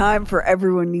 It's time for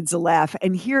Everyone Needs a Laugh.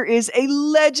 And here is a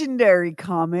legendary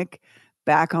comic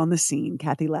back on the scene,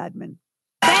 Kathy Ladman.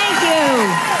 Thank you.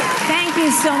 Thank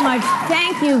you so much.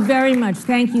 Thank you very much.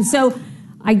 Thank you. So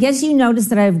I guess you noticed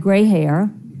that I have gray hair.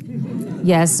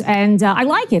 Yes, and I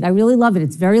like it. I really love it.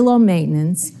 It's very low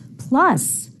maintenance.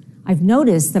 Plus, I've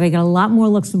noticed that I get a lot more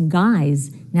looks from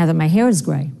guys now that my hair is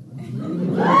gray.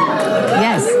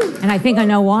 Yes, and I think I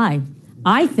know why.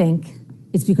 I think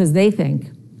it's because they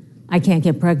think I can't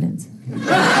get pregnant.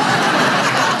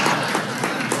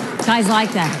 Guys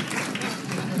like that.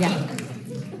 Yeah.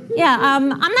 Yeah, I'm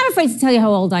not afraid to tell you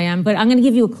how old I am, but I'm going to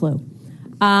give you a clue.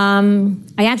 I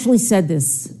actually said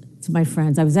this to my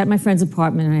friends. I was at my friend's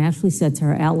apartment, and I actually said to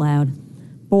her out loud,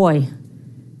 "Boy,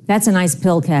 that's a nice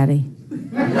pill caddy."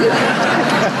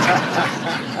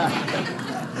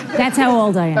 That's how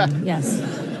old I am, yes.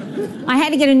 I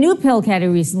had to get a new pill caddy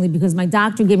recently because my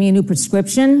doctor gave me a new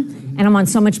prescription, and I'm on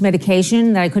so much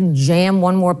medication that I couldn't jam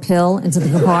one more pill into the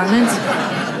compartment.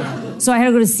 So I had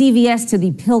to go to CVS to the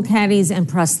pill caddies and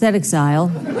prosthetics aisle.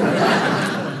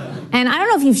 And I don't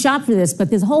know if you've shopped for this,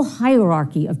 but there's a whole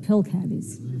hierarchy of pill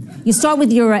caddies. You start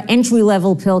with your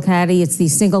entry-level pill caddy. It's the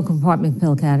single compartment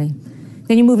pill caddy.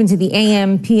 Then you move into the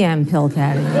AM, PM pill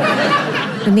caddy.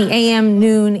 Then the AM,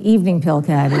 noon, evening pill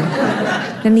caddy.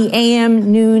 Then the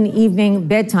AM, noon, evening,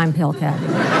 bedtime pill caddy.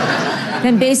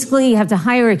 Then basically you have to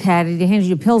hire a caddy to hand you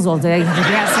your pills all day. You have to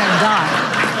get outside and die.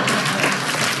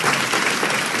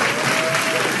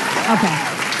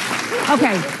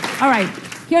 Okay, all right.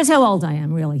 Here's how old I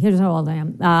am, really. Here's how old I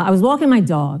am. I was walking my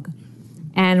dog,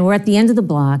 and we're at the end of the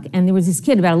block, and there was this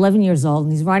kid about 11 years old,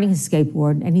 and he's riding his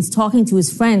skateboard, and he's talking to his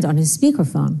friend on his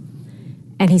speakerphone.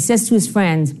 And he says to his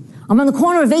friend, "I'm on the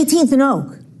corner of 18th and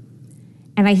Oak."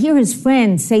 And I hear his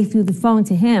friend say through the phone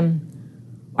to him,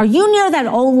 "Are you near that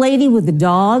old lady with the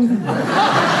dog?" And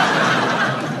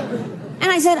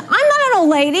I said, "I'm not an old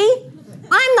lady.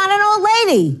 I'm not an old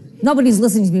lady." Nobody's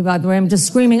listening to me, by the way. I'm just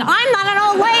screaming, "I'm not an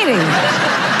old lady."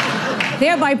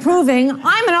 Thereby proving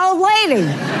I'm an old lady.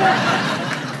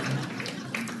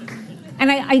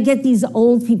 And I get these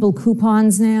old people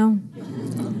coupons now.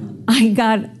 I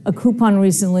got a coupon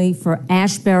recently for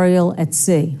ash burial at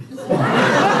sea.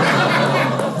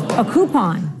 A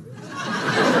coupon.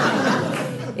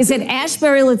 It said ash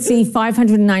burial at sea,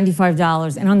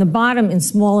 $595. And on the bottom, in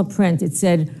smaller print, it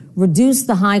said, "Reduce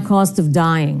the high cost of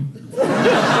dying."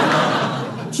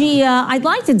 Gee, I'd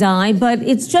like to die, but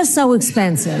it's just so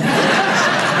expensive.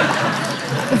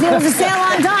 If there was a sale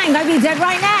on dying, I'd be dead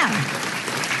right now.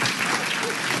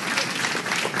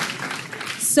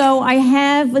 So I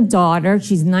have a daughter.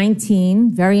 She's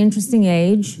 19, very interesting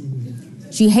age.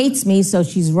 She hates me, so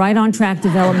she's right on track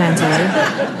developmentally.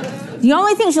 The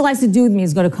only thing she likes to do with me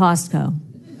is go to Costco.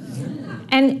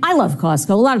 And I love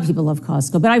Costco. A lot of people love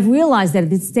Costco. But I've realized that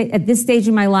at this stage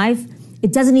in my life,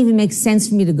 it doesn't even make sense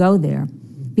for me to go there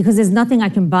because there's nothing I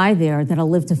can buy there that I'll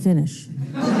live to finish.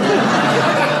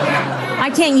 I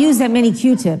can't use that many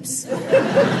Q-tips.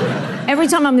 Every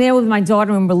time I'm there with my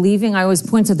daughter and we're leaving, I always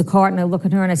point to the cart and I look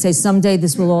at her and I say, "Someday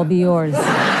this will all be yours."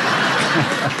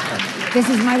 This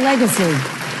is my legacy.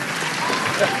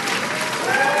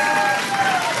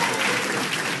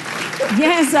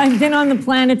 Yes, I've been on the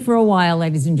planet for a while,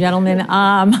 ladies and gentlemen.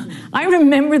 I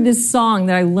remember this song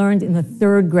that I learned in the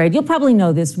 3rd grade. You'll probably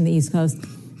know this from the East Coast.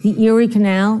 The Erie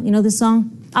Canal. You know this song?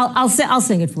 I'll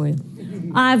sing it for you.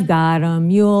 I've got a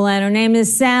mule and her name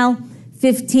is Sal.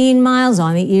 15 miles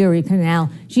on the Erie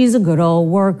Canal. She's a good old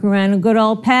worker and a good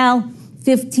old pal.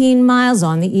 15 miles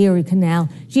on the Erie Canal.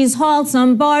 She's hauled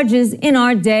some barges in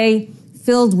our day,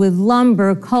 filled with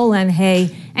lumber, coal, and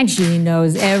hay. And she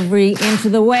knows every inch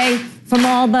of the way from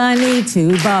Albany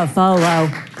to Buffalo.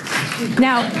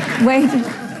 Now, wait.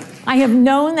 I have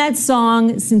known that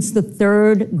song since the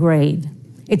 3rd grade.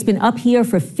 It's been up here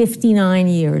for 59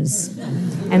 years.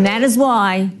 And that is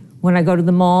why, when I go to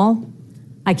the mall,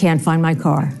 I can't find my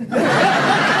car.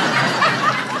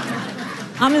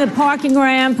 I'm in the parking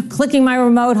ramp, clicking my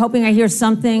remote, hoping I hear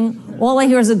something. All I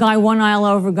hear is a guy one aisle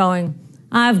over going,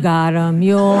 "I've got a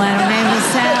mule and her name is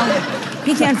Sal."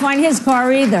 He can't find his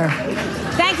car either.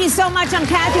 Thank you so much. I'm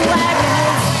Kathy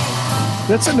Ladman.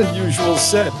 That's an unusual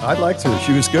set. I liked her.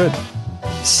 She was good.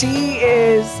 She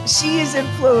is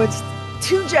influenced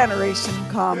 2-generation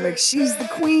comics. She's the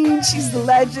queen. She's the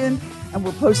legend. And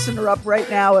we're posting her up right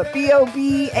now at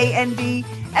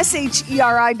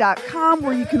BOBANDSHERI.com,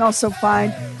 where you can also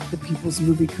find the People's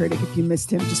Movie Critic if you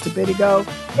missed him just a bit ago.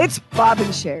 It's Bob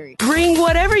and Sherry. Bring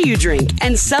whatever you drink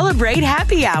and celebrate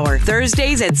Happy Hour.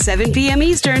 Thursdays at 7 p.m.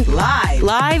 Eastern,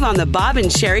 live on the Bob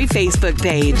and Sherry Facebook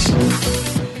page.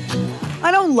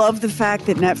 I don't love the fact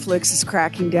that Netflix is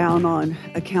cracking down on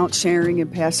account sharing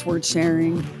and password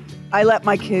sharing. I let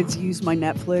my kids use my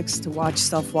Netflix to watch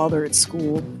stuff while they're at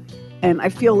school. And I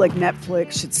feel like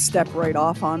Netflix should step right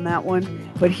off on that one.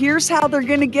 But here's how they're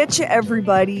going to get you,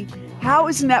 everybody. How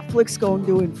is Netflix going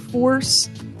to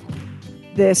enforce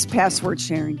this password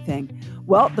sharing thing?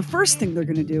 Well, the first thing they're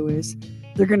going to do is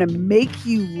they're going to make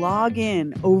you log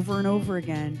in over and over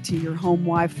again to your home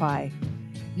Wi-Fi.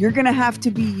 You're going to have to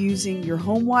be using your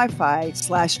home Wi-Fi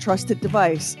 / trusted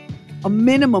device a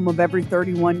minimum of every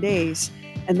 31 days.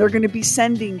 And they're going to be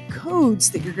sending codes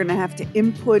that you're going to have to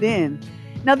input in.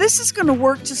 Now, this is going to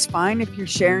work just fine if you're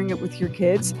sharing it with your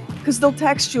kids, because they'll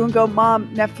text you and go,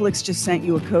 Mom, Netflix just sent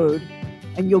you a code,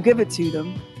 and you'll give it to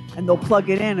them, and they'll plug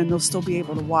it in, and they'll still be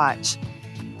able to watch.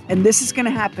 And this is going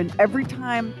to happen every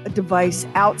time a device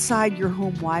outside your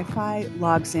home Wi-Fi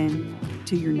logs in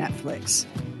to your Netflix.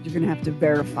 You're going to have to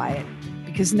verify it,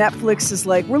 because Netflix is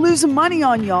like, we're losing money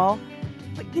on y'all.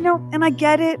 But, and I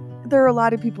get it. There are a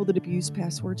lot of people that abuse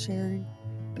password sharing,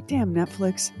 but damn,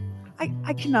 Netflix.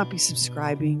 I cannot be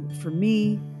subscribing for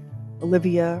me,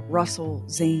 Olivia, Russell,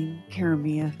 Zane,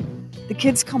 Karamia. The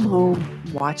kids come home,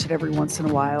 watch it every once in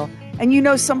a while,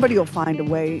 and somebody will find a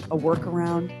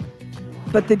workaround.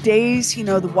 But the days,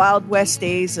 the Wild West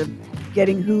days of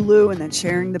getting Hulu and then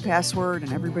sharing the password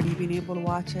and everybody being able to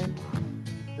watch it,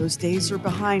 those days are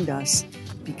behind us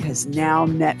because now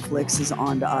Netflix is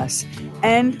on to us.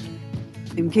 And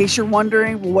in case you're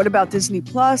wondering, well, what about Disney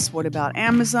Plus? What about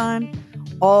Amazon?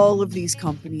 All of these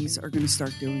companies are going to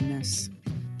start doing this.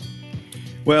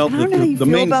 Well, I don't know how you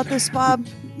feel about this, Bob.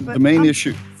 The main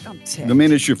issue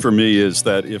for me is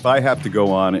that if I have to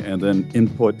go on and then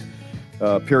input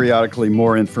periodically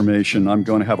more information, I'm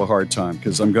going to have a hard time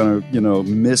because I'm going to,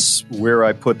 miss where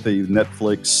I put the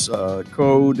Netflix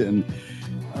code and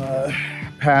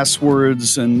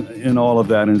passwords and all of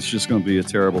that, and it's just going to be a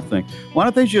terrible thing. Why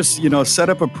don't they just, set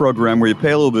up a program where you pay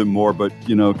a little bit more, but,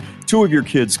 2 of your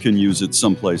kids can use it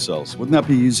someplace else? Wouldn't that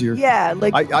be easier? Yeah, they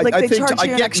charge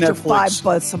you an extra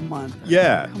 $5 a month.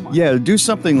 Yeah, do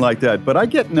something like that. But I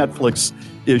get Netflix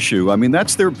issue. I mean,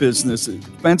 that's their business. It's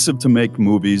expensive to make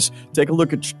movies. Take a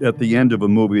look at the end of a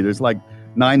movie. There's like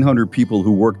 900 people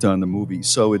who worked on the movie,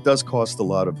 so it does cost a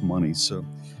lot of money. So,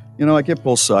 I get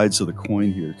both sides of the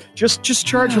coin here. Just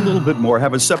charge a little bit more.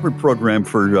 Have a separate program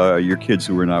for your kids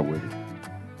who are not with you.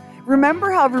 Remember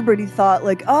how everybody thought,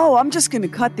 like, oh, I'm just going to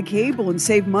cut the cable and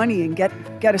save money and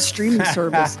get a streaming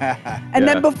service. And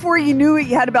then before you knew it,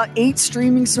 you had about 8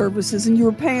 streaming services and you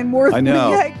were paying more than you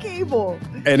had cable.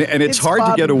 And it's hard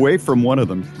to get away from one of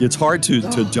them. It's hard to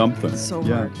jump them. So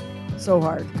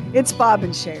hard. It's Bob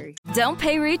and Sherry. Don't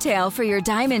pay retail for your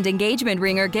diamond engagement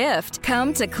ring or gift.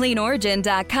 Come to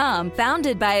CleanOrigin.com.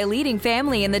 Founded by a leading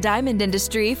family in the diamond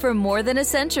industry for more than a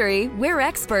century, we're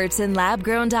experts in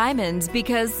lab-grown diamonds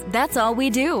because that's all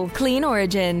we do. Clean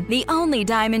Origin, the only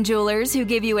diamond jewelers who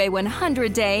give you a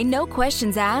 100-day, no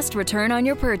questions asked return on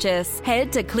your purchase.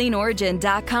 Head to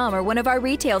CleanOrigin.com or one of our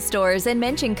retail stores and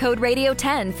mention code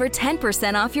Radio10 for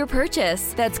 10% off your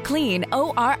purchase. That's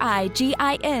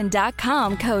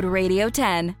CleanOrigin.com, code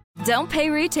Radio10. Don't pay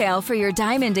retail for your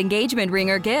diamond engagement ring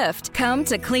or gift. Come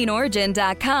to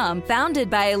CleanOrigin.com. Founded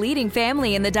by a leading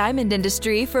family in the diamond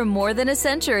industry for more than a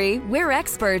century, we're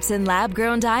experts in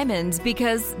lab-grown diamonds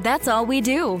because that's all we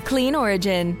do. Clean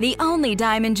Origin, the only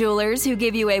diamond jewelers who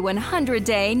give you a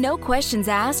 100-day, no questions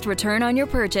asked return on your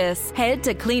purchase. Head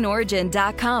to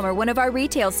CleanOrigin.com or one of our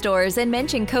retail stores and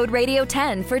mention code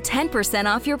Radio10 for 10%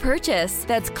 off your purchase.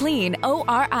 That's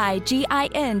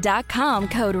CleanOrigin.com,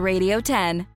 code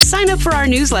Radio10. Sign up for our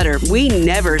newsletter. We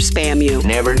never spam you.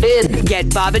 Never did.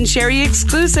 Get Bob and Sherry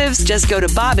exclusives. Just go to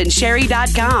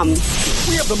BobandSherry.com.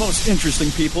 We have the most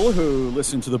interesting people who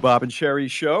listen to the Bob and Sherry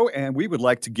show, and we would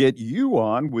like to get you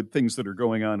on with things that are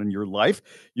going on in your life.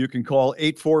 You can call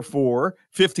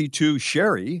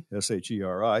 844-52-SHERRY,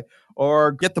 S-H-E-R-I,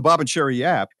 or get the Bob and Sherry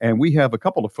app. And we have a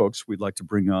couple of folks we'd like to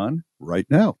bring on right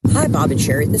now. Hi, Bob and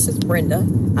Sherry. This is Brenda.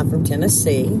 I'm from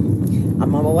Tennessee.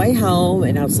 I'm on my way home,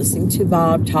 and I was listening to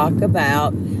Bob talk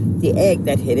about the egg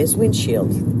that hit his windshield.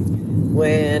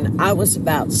 When I was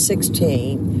about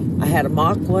 16, I had a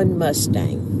Mach 1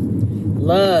 Mustang.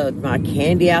 Loved my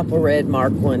candy apple red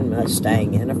Mach 1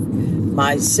 Mustang. And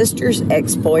my sister's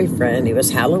ex-boyfriend, it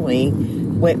was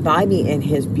Halloween, went by me in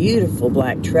his beautiful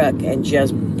black truck and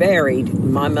just buried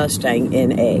my Mustang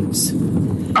in eggs.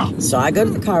 So I go to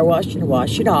the car wash and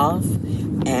wash it off,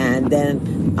 and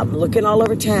then I'm looking all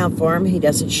over town for him. He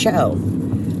doesn't show.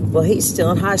 Well, he's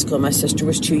still in high school. My sister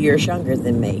was 2 years younger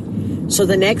than me. So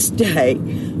the next day,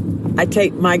 I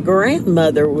take my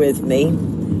grandmother with me.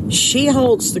 She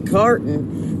holds the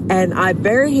carton, and I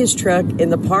bury his truck in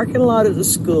the parking lot of the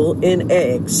school in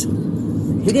eggs.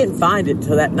 He didn't find it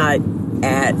till that night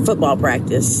at football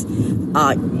practice.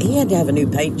 He had to have a new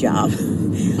paint job.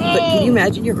 But can you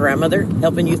imagine your grandmother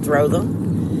helping you throw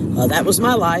them? That was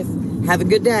my life. Have a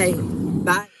good day.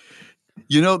 Bye.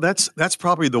 You know, that's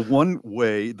probably the one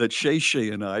way that Shay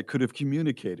and I could have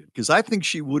communicated, because I think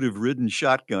she would have ridden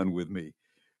shotgun with me,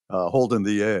 holding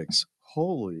the eggs.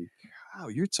 Holy cow,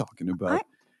 you're talking about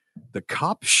the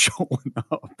cops showing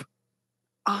up.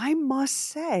 I must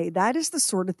say, that is the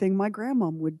sort of thing my grandma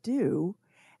would do.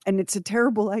 And it's a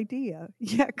terrible idea.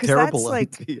 Yeah, because that's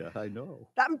like, idea, I know.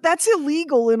 That's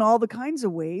illegal in all the kinds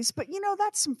of ways. But,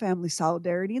 that's some family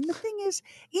solidarity. And the thing is,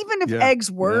 even if eggs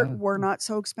were not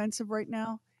so expensive right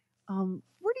now,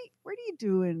 what are you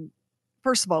doing?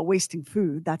 First of all, wasting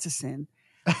food, that's a sin.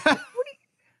 What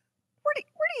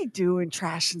are you doing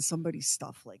trashing somebody's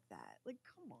stuff like that? Like,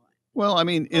 come on. Well, I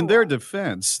mean, in their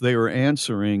defense, they were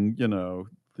answering,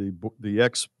 the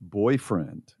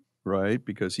ex-boyfriend, right?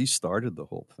 Because he started the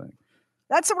whole thing.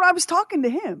 That's what I was talking to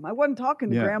him. I wasn't talking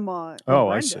to Grandma. Oh,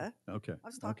 Brenda. I see. Okay. I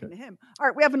was talking to him. All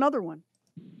right, we have another one.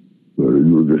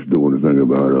 You were just doing the thing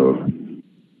about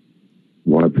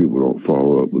why people don't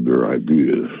follow up with their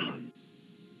ideas.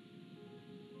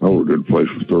 I worked at a place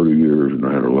for 30 years, and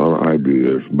I had a lot of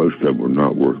ideas. Most of them were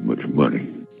not worth much money.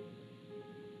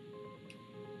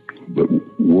 But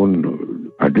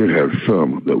I did have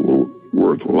some that were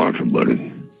worth lots of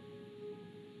money.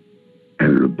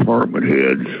 And the department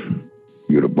heads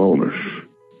get a bonus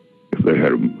if they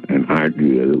had an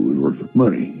idea that was worth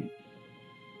money.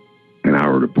 And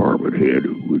our department head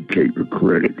would take the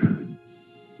credit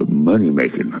of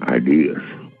money-making ideas.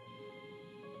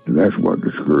 And that's what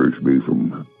discouraged me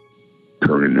from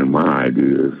turning in my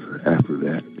ideas after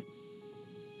that.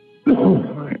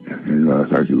 And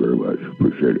thank you very much.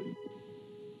 Appreciate it.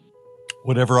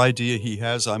 Whatever idea he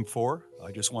has, I'm for.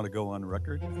 I just want to go on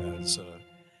record as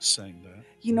saying that.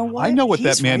 You know what? I know what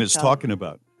He's that man right, is though. talking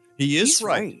about. He's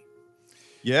right.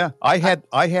 Yeah, I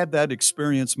had that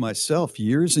experience myself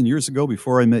years and years ago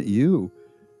before I met you.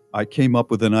 I came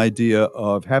up with an idea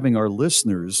of having our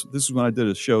listeners, this is when I did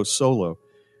a show solo,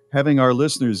 having our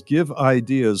listeners give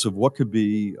ideas of what could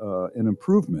be an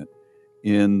improvement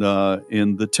in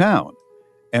the town.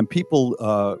 And people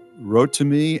wrote to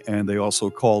me, and they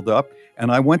also called up.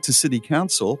 And I went to City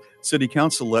Council. City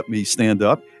Council let me stand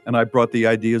up, and I brought the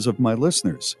ideas of my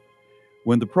listeners.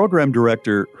 When the program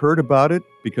director heard about it,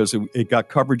 because it got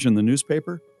coverage in the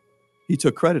newspaper, he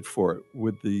took credit for it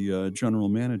with the general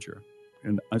manager.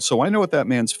 And so I know what that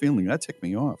man's feeling. That ticked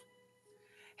me off.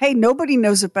 Hey, nobody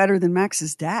knows it better than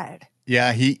Max's dad.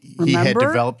 Yeah, he had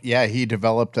developed. Yeah, he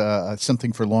developed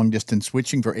something for long distance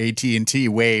switching for AT&T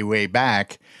way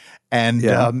back,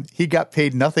 and he got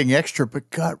paid nothing extra, but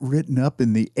got written up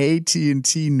in the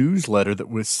AT&T newsletter that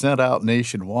was sent out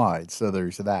nationwide. So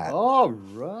there's that. All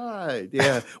right.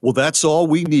 Yeah. Well, that's all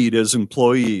we need as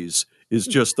employees is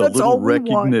just a little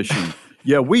recognition.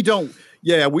 We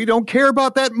don't care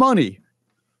about that money.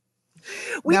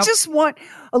 We just want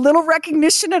a little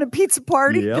recognition at a pizza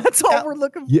party. Yep. That's all we're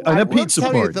looking for. Yeah, and a pizza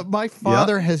party. You that my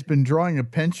father has been drawing a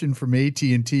pension from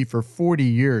AT&T for 40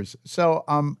 years. So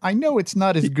I know it's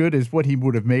not as good as what he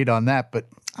would have made on that, but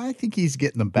I think he's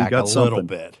getting them back a little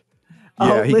bit.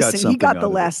 Yeah, he got the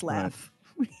last laugh.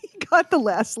 Right. He got the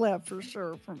last laugh for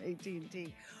sure from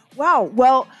AT&T. Wow.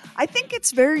 Well, I think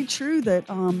it's very true that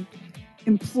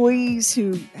employees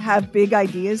who have big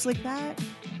ideas like that,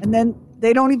 and then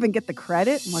they don't even get the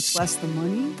credit, much less the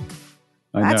money.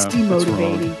 That's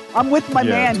demotivating. I'm with my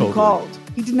man who called.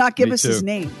 He did not give us his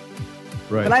name.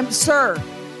 Right. But Sir,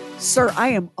 I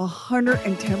am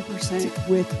 110%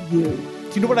 with you.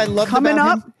 Do you know what I love Coming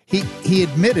about up, him? He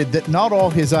admitted that not all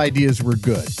his ideas were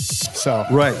good. So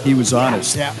right, he was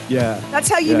honest. Yeah. That's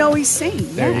how you know he's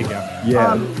sane. There you go.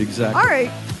 Yeah, exactly. All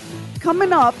right.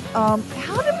 Coming up,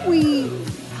 how did we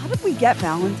get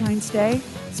Valentine's Day?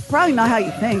 It's probably not how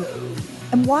you think.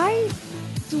 And why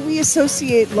do we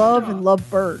associate love and love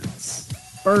birds?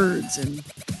 And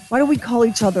why do we call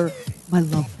each other my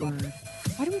love bird?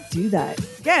 Why do we do that?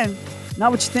 Again,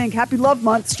 not what you think. Happy Love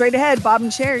Month. Straight ahead, Bob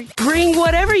and Sherry. Bring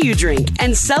whatever you drink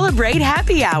and celebrate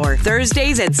Happy Hour.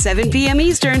 Thursdays at 7 p.m.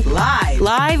 Eastern,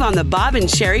 live on the Bob and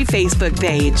Sherry Facebook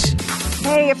page.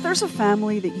 Hey, if there's a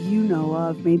family that you know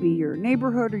of, maybe your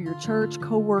neighborhood or your church,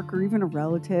 coworker, even a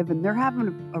relative, and they're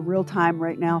having a real time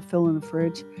right now filling the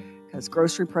fridge because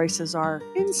grocery prices are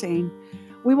insane,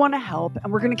 we want to help,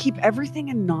 and we're going to keep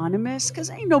everything anonymous because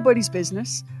ain't nobody's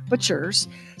business but yours.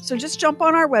 So just jump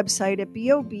on our website at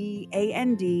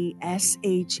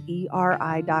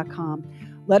BOBANDSHERI.com.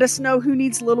 Let us know who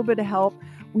needs a little bit of help.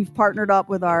 We've partnered up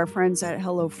with our friends at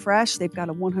HelloFresh. They've got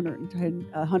a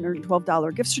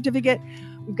 $112 gift certificate.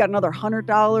 We've got another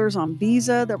 $100 on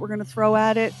Visa that we're going to throw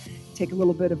at it. Take a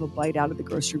little bit of a bite out of the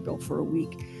grocery bill for a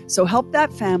week. So help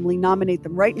that family. Nominate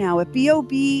them right now at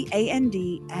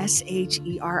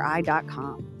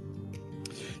BOBANDSHERI.com.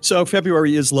 So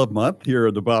February is Love Month here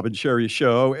at the Bob and Sherry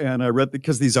Show, and I read,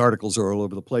 because these articles are all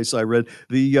over the place, I read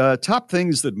the top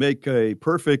things that make a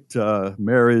perfect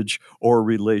marriage or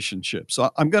relationship.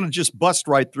 So I'm going to just bust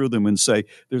right through them and say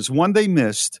there's one they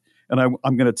missed, and I'm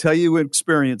going to tell you an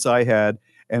experience I had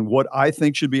and what I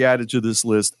think should be added to this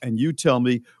list, and you tell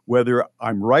me whether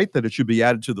I'm right that it should be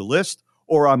added to the list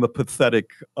or I'm a pathetic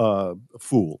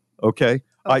fool, okay?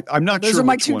 I'm not sure. Those are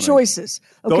my two choices.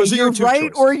 Okay, those are you're your two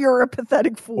right, choices. or you're a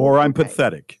pathetic fool. Or I'm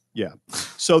pathetic. Yeah.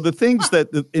 So the things that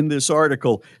in this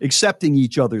article, accepting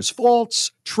each other's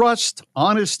faults, trust,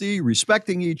 honesty,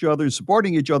 respecting each other,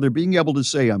 supporting each other, being able to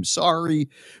say, I'm sorry,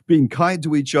 being kind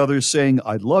to each other, saying,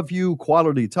 I love you,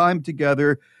 quality time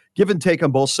together, give and take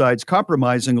on both sides,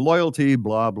 compromising, loyalty,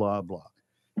 blah, blah, blah.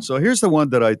 So here's the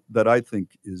one that I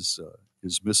think is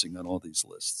missing on all these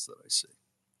lists that I see.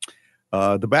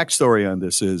 The backstory on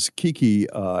this is Kiki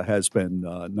has been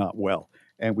not well,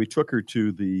 and we took her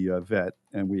to the vet,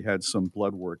 and we had some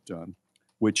blood work done,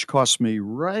 which cost me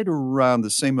right around the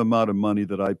same amount of money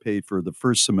that I paid for the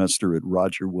first semester at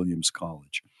Roger Williams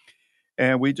College.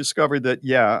 And we discovered that,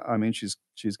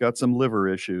 she's got some liver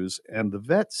issues, and the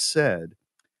vet said,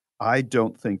 I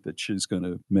don't think that she's going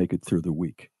to make it through the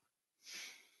week.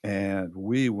 And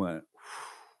we went,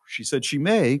 she said she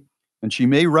may. And she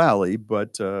may rally,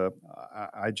 but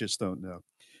I just don't know.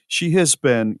 She has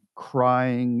been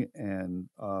crying and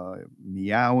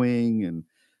meowing and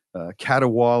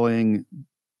caterwauling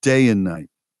day and night.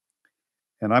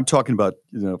 And I'm talking about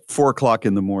 4 o'clock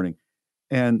in the morning.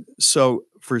 And so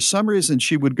for some reason,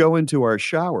 she would go into our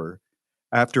shower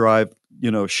after I've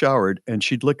showered, and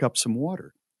she'd lick up some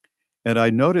water. And I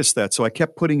noticed that, so I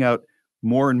kept putting out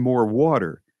more and more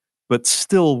water, but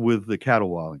still with the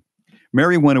caterwauling.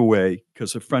 Mary went away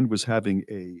because a friend was having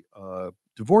a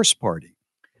divorce party.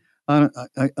 I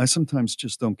sometimes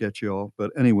just don't get you all.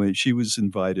 But anyway, she was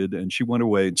invited, and she went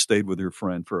away and stayed with her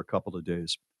friend for a couple of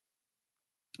days.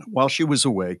 While she was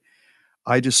away,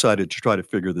 I decided to try to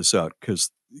figure this out because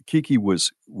Kiki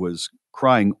was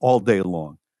crying all day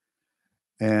long.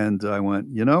 And I went,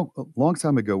 a long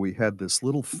time ago, we had this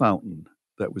little fountain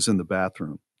that was in the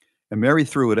bathroom. And Mary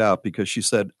threw it out because she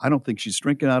said, I don't think she's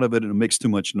drinking out of it, and it makes too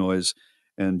much noise,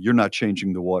 and you're not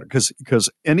changing the water. Because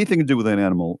anything to do with an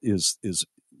animal is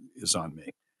on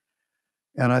me.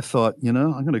 And I thought, I'm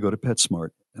going to go to PetSmart.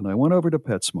 And I went over to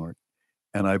PetSmart,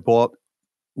 and I bought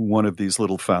one of these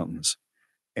little fountains.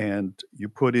 And you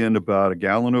put in about a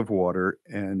gallon of water,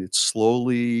 and it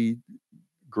slowly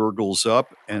gurgles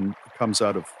up and comes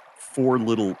out of 4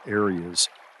 little areas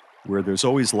where there's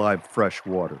always live, fresh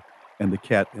water. And the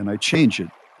cat, and I change it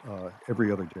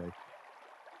every other day.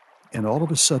 And all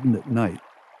of a sudden at night,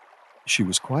 she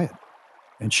was quiet,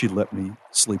 and she let me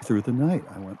sleep through the night.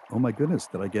 I went, oh my goodness,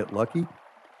 did I get lucky?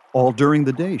 All during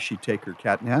the day, she'd take her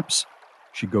cat naps.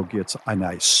 She'd go and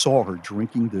I saw her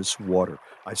drinking this water.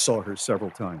 I saw her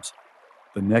several times.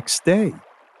 The next day,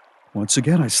 once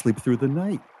again, I sleep through the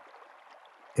night.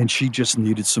 And she just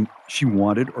needed she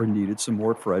wanted or needed some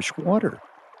more fresh water.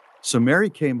 So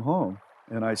Mary came home.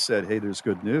 And I said, hey, there's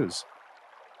good news.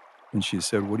 And she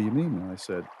said, what do you mean? And I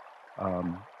said,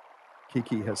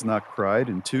 Kiki has not cried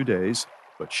in 2 days,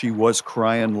 but she was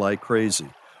crying like crazy.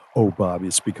 Oh, Bob,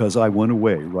 it's because I went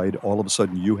away, right? All of a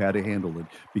sudden you had to handle it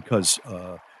because,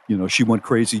 she went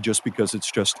crazy just because it's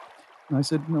just. And I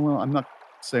said, no, well, I'm not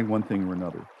saying one thing or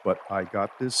another, but I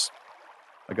got this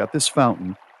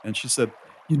fountain. And she said,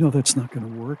 that's not going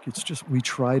to work. It's just, we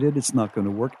tried it. It's not going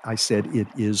to work. I said, it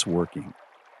is working.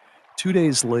 2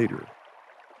 days later,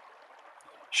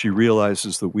 she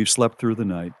realizes that we've slept through the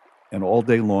night, and all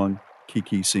day long,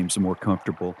 Kiki seems more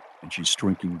comfortable, and she's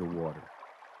drinking the water.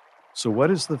 So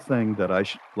what is the thing that I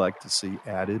should like to see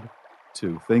added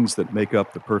to things that make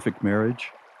up the perfect marriage?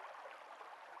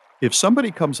 If somebody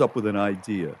comes up with an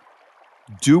idea,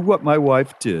 do what my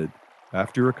wife did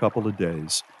after a couple of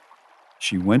days.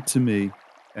 She went to me,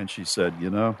 and she said,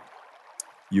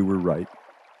 you were right.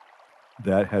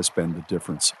 That has been the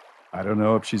difference. I don't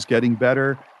know if she's getting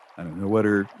better. I don't know what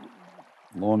her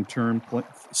long-term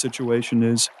situation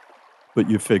is, but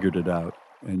you figured it out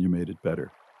and you made it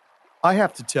better. I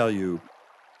have to tell you,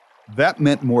 that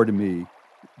meant more to me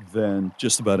than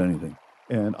just about anything.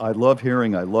 And I love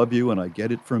hearing, I love you, and I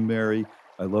get it from Mary.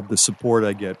 I love the support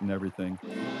I get and everything.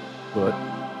 But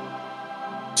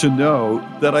to know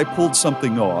that I pulled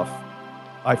something off,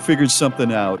 I figured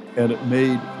something out, and it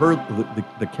made her,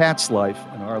 the cat's life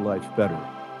and our life better.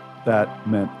 That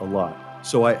meant a lot.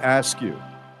 So I ask you,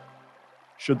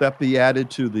 should that be added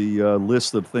to the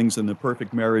list of things in the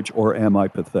perfect marriage, or am I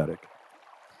pathetic?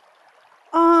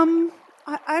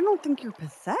 I don't think you're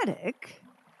pathetic.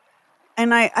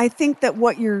 And I think that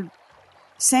what you're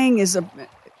saying is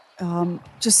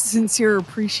just sincere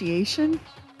appreciation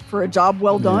for a job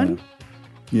well done.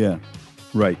 Yeah,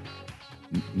 right.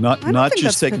 Not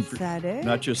just taken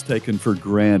for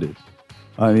granted.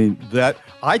 I mean, that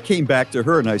I came back to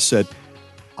her and I said,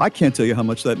 I can't tell you how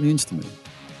much that means to me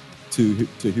to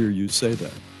hear you say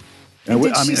that. And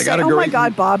did she say, oh my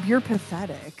God, Bob, you're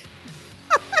pathetic?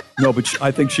 No, but I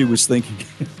think she was thinking.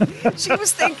 She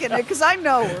was thinking it because I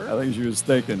know her. I think she was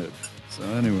thinking it. So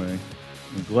anyway,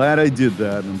 I'm glad I did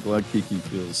that. And I'm glad Kiki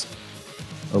feels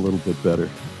a little bit better.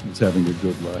 He's having a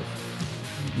good life.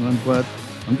 And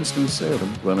I'm just going to say it.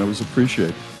 I'm glad I was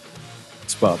appreciated.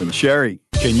 It's Bob and Sherry.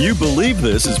 Can you believe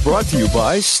this is brought to you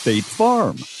by State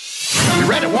Farm? You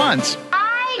read it once.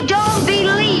 I don't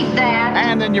believe that.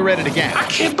 And then you read it again. I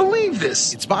can't believe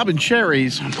this. It's Bob and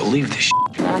Sherry's. I don't believe this.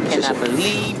 I cannot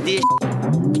believe this.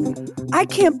 I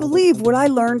can't believe what I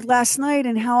learned last night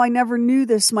and how I never knew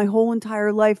this my whole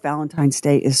entire life. Valentine's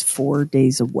Day is 4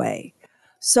 days away.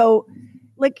 So,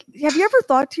 have you ever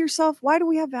thought to yourself, why do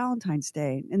we have Valentine's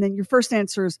Day? And then your first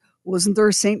answer is, wasn't there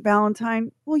a Saint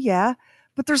Valentine? Well, yeah,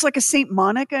 but there's like a Saint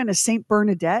Monica and a Saint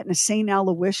Bernadette and a Saint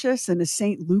Aloysius and a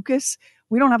Saint Lucas.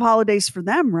 We don't have holidays for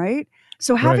them, right?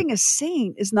 So having a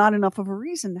saint is not enough of a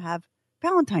reason to have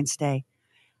Valentine's Day.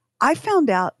 I found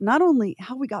out not only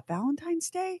how we got Valentine's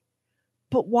Day,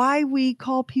 but why we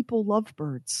call people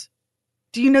lovebirds.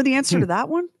 Do you know the answer to that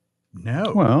one?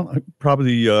 No. Well, it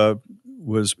probably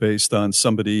was based on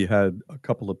somebody had a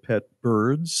couple of pet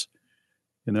birds.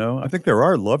 You know, I think there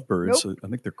are lovebirds. Nope. I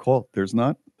think they're called. They're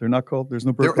not called. There's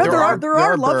no bird. There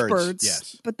are lovebirds.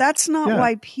 Yes. But that's not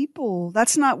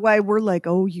that's not why we're like,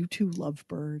 oh, you two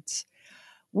lovebirds.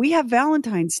 We have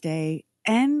Valentine's Day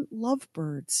and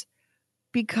lovebirds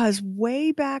because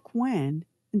way back when,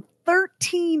 in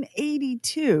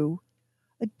 1382,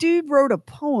 a dude wrote a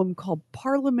poem called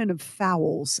Parliament of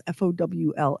Fowls,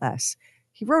 Fowls.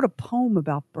 He wrote a poem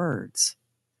about birds.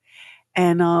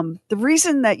 And the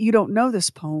reason that you don't know this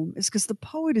poem is because the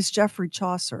poet is Geoffrey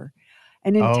Chaucer.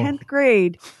 And in 10th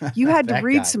grade, you had to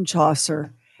read some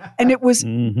Chaucer. And it was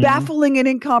baffling and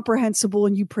incomprehensible,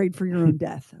 and you prayed for your own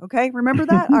death. Okay? Remember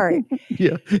that? All right.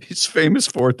 Yeah, he's famous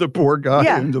for it, the poor guy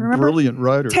and the brilliant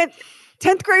writer.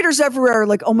 10th graders everywhere are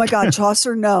like, oh my God,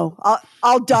 Chaucer, no.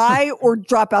 I'll die or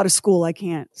drop out of school. I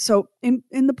can't. So in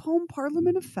the poem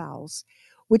Parliament of Fowls,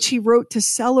 which he wrote to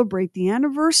celebrate the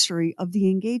anniversary of the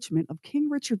engagement of King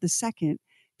Richard II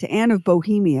to Anne of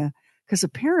Bohemia, because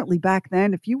apparently back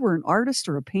then, if you were an artist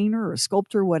or a painter or a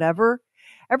sculptor or whatever,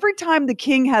 every time the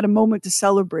king had a moment to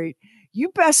celebrate, you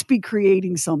best be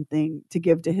creating something to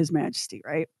give to his majesty,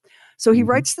 right? So he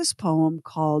writes this poem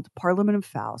called Parliament of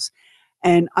Fowls.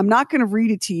 And I'm not going to read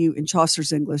it to you in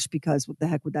Chaucer's English because what the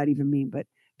heck would that even mean? But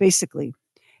basically,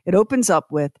 it opens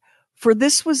up with, for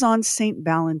this was on St.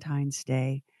 Valentine's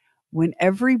Day, when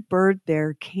every bird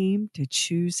there came to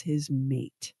choose his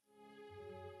mate.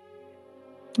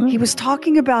 He was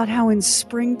talking about how in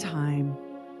springtime,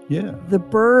 the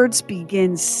birds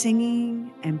begin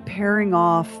singing and pairing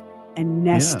off and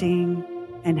nesting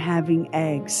and having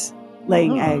eggs,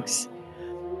 laying eggs.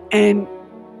 And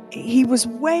he was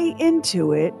way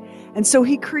into it. And so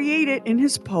he created in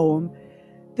his poem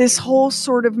this whole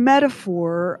sort of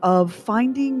metaphor of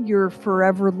finding your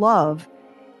forever love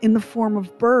in the form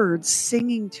of birds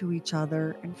singing to each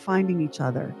other and finding each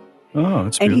other. Oh,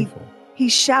 it's beautiful. He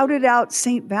shouted out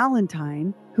Saint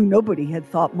Valentine, who nobody had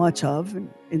thought much of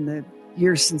in the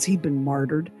years since he'd been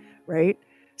martyred, right?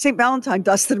 Saint Valentine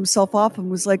dusted himself off and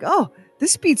was like, oh,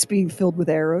 this beats being filled with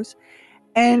arrows.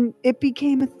 And it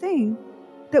became a thing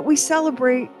that we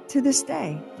celebrate to this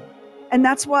day. And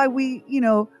that's why we,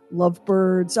 love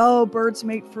birds. Oh, birds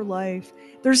mate for life.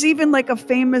 There's even like a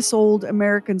famous old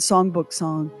American songbook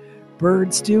song,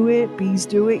 birds do it, bees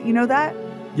do it. You know that?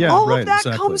 Yeah, all of that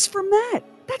comes from that.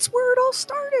 That's where it all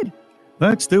started.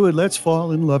 Let's do it. Let's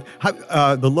fall in love.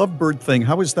 The lovebird thing,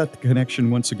 how is that the connection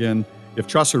once again? If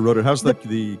Chaucer wrote it, how's that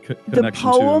the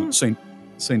connection to Saint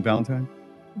St. Valentine?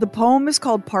 The poem is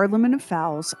called Parliament of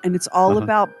Fowls, and it's all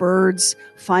about birds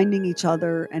finding each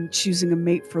other and choosing a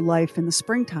mate for life in the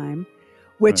springtime,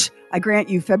 which I grant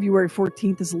you, February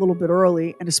 14th is a little bit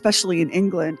early, and especially in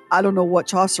England. I don't know what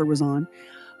Chaucer was on,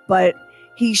 but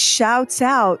he shouts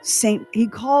out, he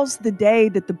calls the day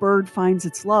that the bird finds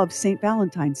its love St.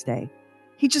 Valentine's Day.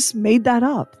 He just made that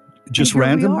up. Just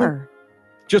randomly?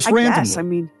 Just randomly? Yes, I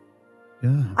mean,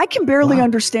 I can barely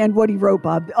understand what he wrote,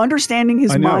 Bob. Understanding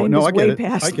his mind is way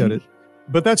past me. I get it.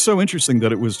 But that's so interesting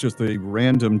that it was just a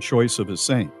random choice of a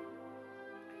saint.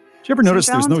 Did you ever notice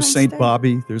there's no Saint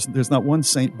Bobby? There's not one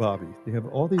Saint Bobby. They have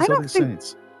all these other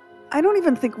saints. I don't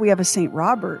even think we have a Saint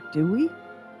Robert, do we?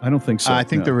 I don't think so. I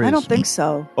think there is. I don't think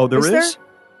so. Oh, there is? There?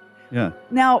 Yeah.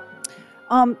 Now,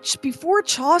 before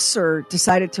Chaucer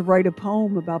decided to write a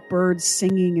poem about birds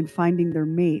singing and finding their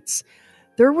mates,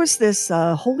 there was this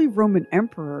Holy Roman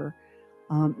Emperor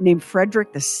named Frederick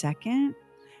II.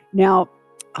 Now,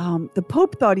 the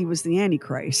Pope thought he was the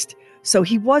Antichrist, so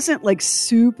he wasn't like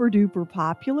super duper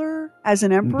popular as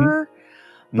an emperor,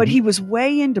 but he was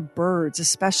way into birds,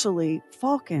 especially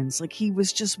falcons. Like he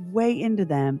was just way into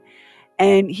them,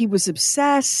 and he was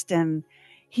obsessed, and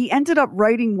he ended up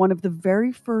writing one of the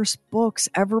very first books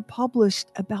ever published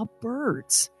about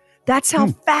birds. That's how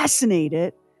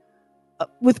fascinated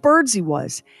with birds he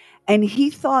was. And he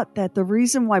thought that the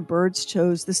reason why birds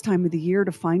chose this time of the year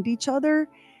to find each other,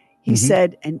 he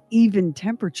said an even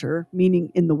temperature,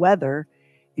 meaning in the weather,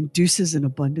 induces an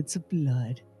abundance of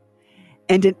blood.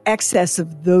 And an excess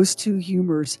of those two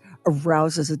humors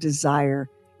arouses a desire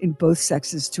in both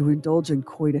sexes to indulge in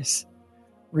coitus,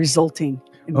 resulting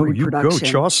in reproduction. You go,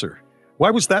 Chaucer.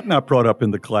 Why was that not brought up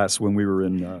in the class when we were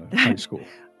in high school?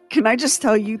 Can I just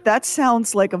tell you, that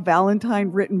sounds like a Valentine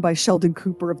written by Sheldon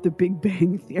Cooper of The Big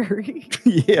Bang Theory.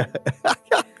 Yeah.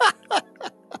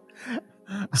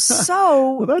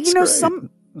 So, well, you know,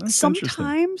 That's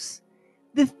sometimes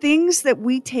the things that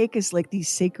we take as like these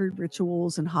sacred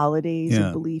rituals and holidays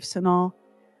and beliefs and all,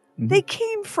 they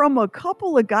came from a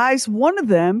couple of guys, one of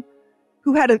them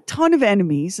who had a ton of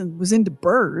enemies and was into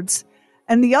birds,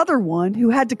 and the other one who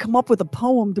had to come up with a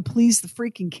poem to please the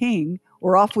freaking king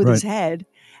or off with his head.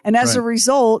 And as a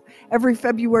result, every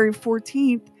February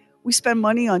 14th, we spend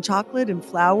money on chocolate and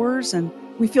flowers, and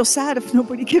we feel sad if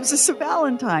nobody gives us a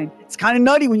Valentine. It's kind of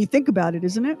nutty when you think about it,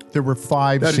 isn't it? There were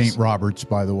 5 St. Roberts,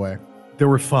 by the way. There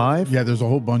were 5? Yeah, there's a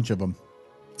whole bunch of them.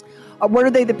 What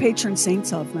are they the patron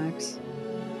saints of, Max?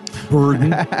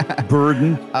 Burden,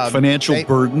 financial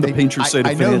burden. The patron saint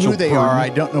of financial burden. I know who they are. I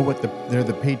don't know what they're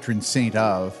the patron saint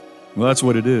of. Well, that's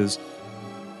what it is.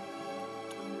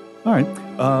 All right.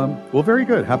 Well, very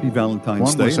good. Happy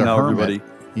Valentine's Day. Now hermit. Everybody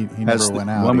he never went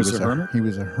out. One was a hermit? He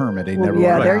was a hermit. He Well, never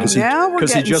yeah, went there out. you now we're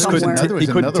Because he getting just somewhere.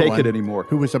 couldn't take it anymore.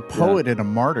 Who was a poet and a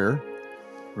martyr.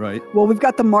 Right. Well, we've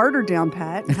got the martyr down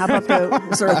pat. How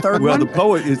about is there a third Well, one? the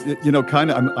poet is, you know,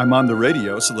 kind of, I'm on the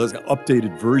radio, so there's an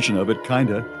updated version of it,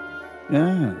 kind of.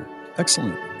 Yeah.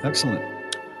 Excellent.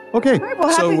 Okay. All right,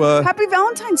 well, so, happy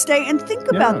Valentine's Day. And think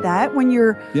about that when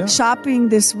you're shopping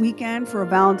this weekend for a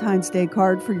Valentine's Day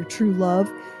card for your true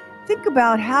love. Think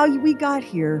about how we got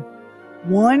here.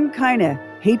 One kind of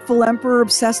hateful emperor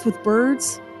obsessed with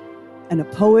birds, and a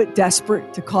poet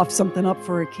desperate to cough something up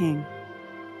for a king.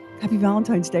 Happy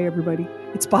Valentine's Day, everybody.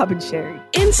 It's Bob and Sherry.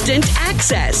 Instant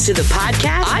access to the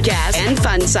podcast, and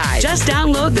fun side. Just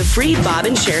download the free Bob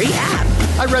and Sherry app.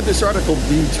 I read this article,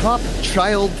 The Top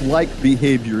Childlike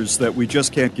Behaviors That We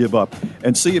Just Can't Give Up,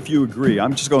 and see if you agree.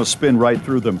 I'm just going to spin right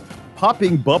through them.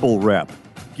 Popping bubble wrap.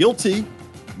 Guilty.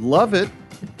 Love it.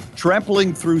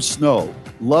 Trampling through snow.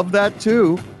 Love that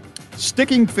too.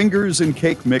 Sticking fingers in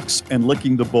cake mix and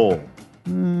licking the bowl.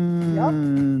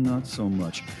 Not so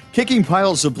much. Kicking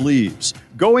piles of leaves.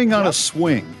 Going on a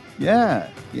swing. Yeah.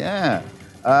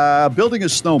 Building a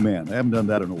snowman. I haven't done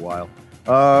that in a while.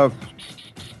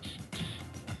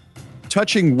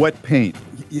 Touching wet paint.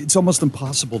 It's almost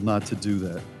impossible not to do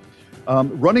that.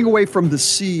 Running away from the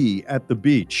sea at the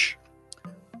beach.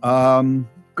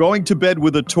 Going to bed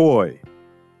with a toy.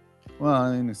 Well,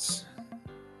 I mean, it's...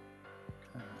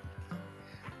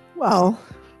 Well...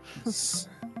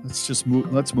 Let's just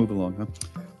move. Let's move along,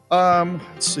 huh?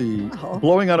 Let's see.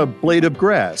 Blowing on a blade of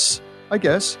grass. I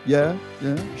guess. Yeah,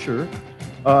 sure.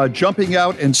 Jumping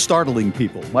out and startling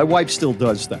people. My wife still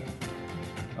does that.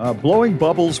 Blowing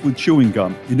bubbles with chewing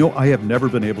gum. You know, I have never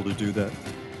been able to do that.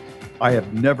 I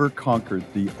have never conquered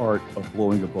the art of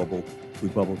blowing a bubble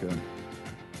with bubble gum.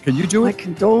 Can you do it? My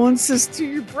condolences to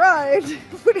your bride.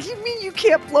 What do you mean you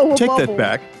can't blow a bubble? Take that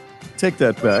back. Take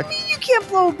that back. What do you mean you can't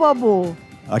blow a bubble?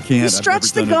 I can't. You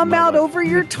stretch the gum out over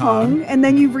your tongue, and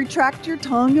then you retract your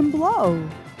tongue and blow.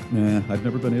 Nah, I've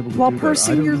never been able to While do that.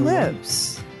 pursing your know why.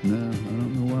 lips. No, I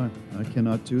don't know why. I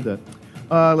cannot do that.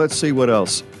 Let's see what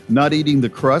else. Not eating the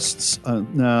crusts.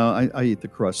 No, I eat the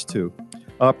crust too.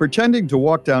 Pretending to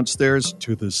walk downstairs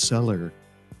to the cellar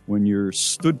when you're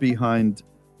stood behind.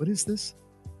 What is this?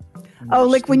 Oh,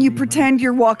 like when you pretend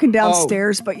you're walking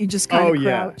downstairs, but you just kind of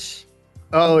crouch.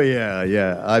 Oh,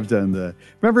 yeah. I've done that.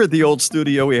 Remember at the old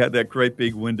studio, we had that great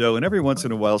big window, and every once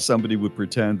in a while, somebody would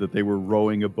pretend that they were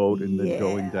rowing a boat and then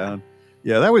going down.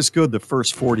 Yeah, that was good the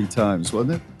first 40 times,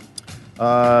 wasn't it?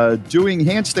 Doing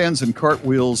handstands and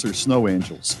cartwheels or snow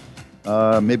angels.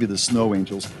 Maybe the snow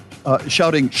angels.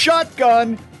 Shouting,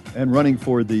 shotgun, and running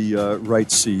for the right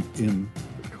seat in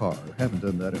the car. Haven't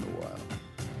done that in a while.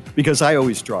 Because I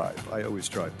always drive.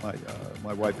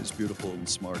 My wife is beautiful and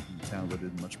smart and talented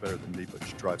and much better than me, but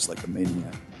she drives like a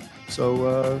maniac.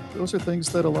 So those are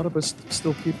things that a lot of us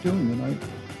still keep doing, and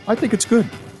I think it's good.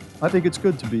 I think it's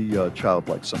good to be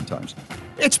childlike sometimes.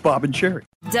 It's Bob and Sherry.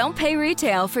 Don't pay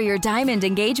retail for your diamond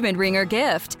engagement ring or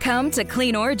gift. Come to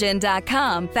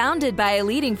CleanOrigin.com. Founded by a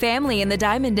leading family in the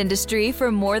diamond industry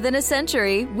for more than a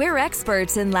century, we're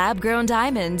experts in lab-grown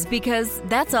diamonds because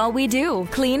that's all we do.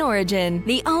 Clean Origin,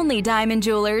 the only diamond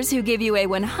jewelers who give you a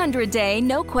 100-day,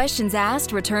 no questions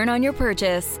asked return on your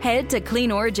purchase. Head to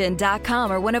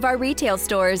CleanOrigin.com or one of our retail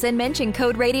stores and mention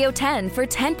code Radio10 for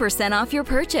 10% off your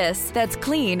purchase. That's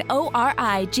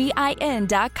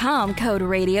CleanOrigin.com, code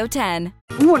Radio10.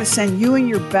 We want to send you and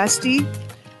your bestie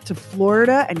to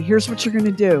Florida, and here's what you're going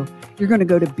to do. You're going to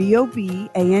go to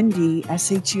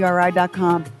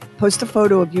BOBANDSHERI.com, post a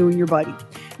photo of you and your buddy.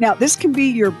 Now, this can be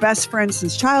your best friend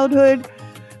since childhood.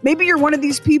 Maybe you're one of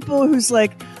these people who's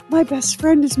like, my best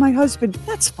friend is my husband.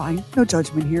 That's fine. No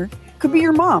judgment here. Could be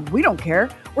your mom. We don't care.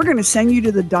 We're going to send you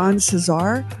to the Don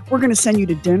Cesar. We're going to send you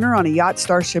to dinner on a yacht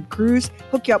Starship cruise,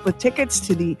 hook you up with tickets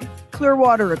to the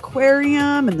Clearwater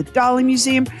Aquarium and the Dolly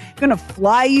Museum. Going to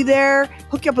fly you there,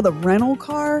 hook you up with a rental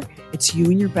car. It's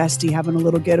you and your bestie having a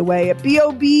little getaway at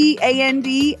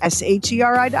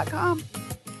BOBANDSHERI.com.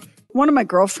 One of my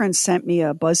girlfriends sent me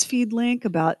a BuzzFeed link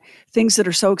about things that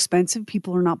are so expensive,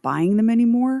 people are not buying them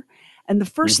anymore. And the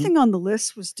first thing on the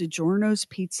list was DiGiorno's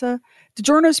Pizza.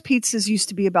 DiGiorno's pizzas used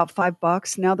to be about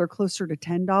 $5. Now they're closer to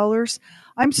 $10.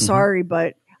 I'm sorry,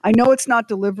 but I know it's not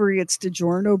delivery, it's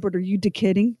DiGiorno, but are you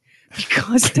kidding?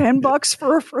 Because $10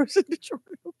 for a frozen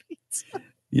DiGiorno pizza.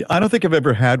 Yeah, I don't think I've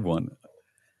ever had one.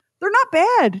 They're not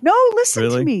bad. No, listen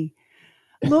Really? to me.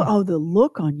 Look, the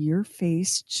look on your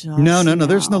face just No.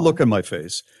 There's no look on my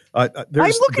face. I'm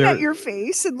looking at your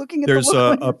face and looking at the There's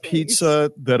look on a your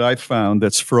pizza that I found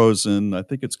that's frozen. I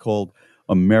think it's called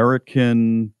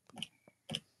American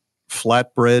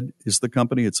Flatbread is the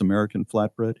company. It's American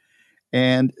Flatbread.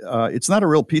 And it's not a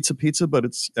real pizza, but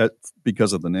it's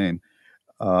because of the name,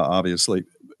 obviously.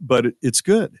 But it's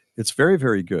good. It's very,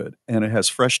 very good. And it has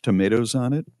fresh tomatoes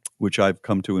on it, which I've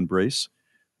come to embrace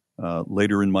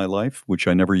later in my life, which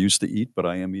I never used to eat, but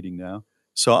I am eating now.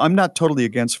 So I'm not totally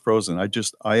against frozen. I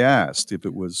asked if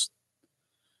it was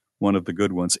one of the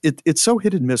good ones. It's so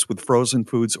hit and miss with frozen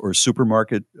foods or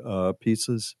supermarket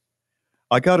pizzas.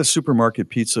 I got a supermarket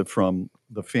pizza from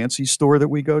the fancy store that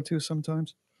we go to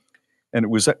sometimes. And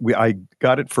I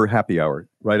got it for happy hour.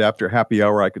 Right after happy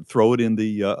hour, I could throw it in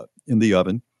the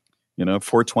oven,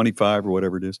 425 or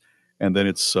whatever it is. And then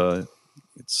it's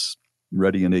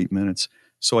ready in 8 minutes.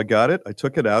 So I got it. I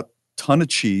took it out, ton of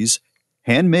cheese,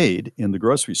 handmade in the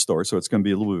grocery store, so it's going to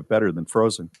be a little bit better than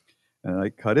frozen. And I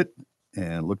cut it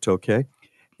and it looked okay.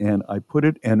 And I put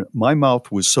it, and my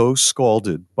mouth was so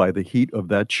scalded by the heat of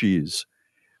that cheese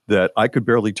that I could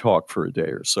barely talk for a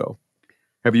day or so.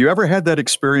 Have you ever had that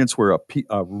experience where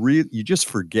you just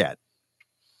forget?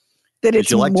 That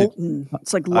it's molten.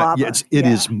 It's like lava. It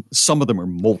is. Some of them are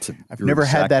molten. I've never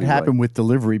had that happen with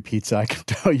delivery pizza. I can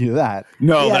tell you that.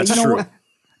 No, that's true.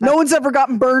 No one's ever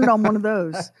gotten burned on one of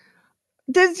those.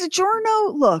 Does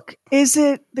DiGiorno, look, is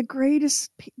it the greatest?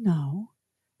 No,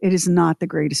 it is not the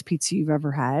greatest pizza you've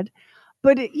ever had.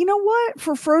 But you know what?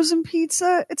 For frozen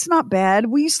pizza, it's not bad.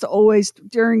 We used to always,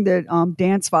 during the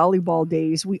dance volleyball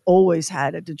days, we always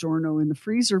had a DiGiorno in the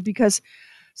freezer because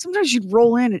sometimes you'd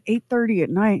roll in at 8:30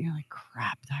 at night. And you're like,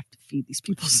 crap, I have to feed these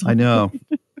people something.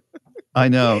 I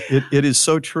know. It is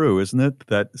so true, isn't it?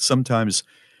 That sometimes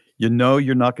you're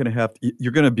not going to have,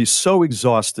 you're going to be so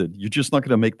exhausted. You're just not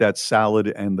going to make that salad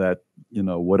and that,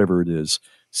 whatever it is,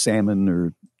 salmon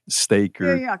or steak or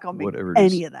you're not gonna make whatever it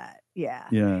is. any of that.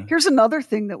 Yeah. Here's another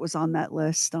thing that was on that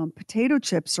list. Potato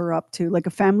chips are up to, like,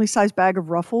 a family-sized bag of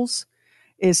Ruffles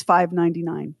is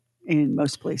 $5.99 in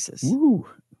most places. Ooh,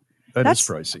 that's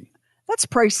pricey. That's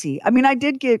pricey. I mean, I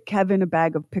did get Kevin a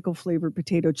bag of pickle-flavored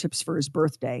potato chips for his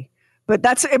birthday,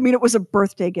 But it was a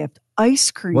birthday gift.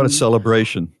 Ice cream. What a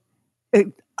celebration.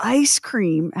 Ice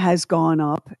cream has gone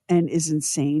up and is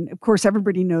insane. Of course,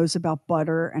 everybody knows about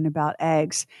butter and about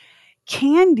eggs.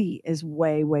 Candy is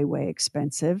way, way, way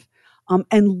expensive.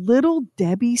 And Little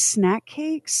Debbie snack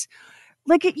cakes,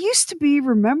 like it used to be,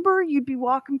 remember, you'd be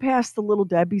walking past the Little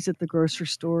Debbie's at the grocery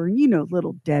store, and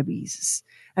Little Debbie's,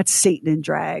 that's Satan and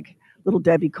drag. Little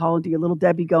Debbie calling to you, Little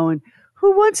Debbie going,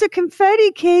 who wants a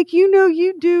confetti cake? You know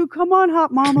you do. Come on,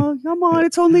 hot mama. Come on.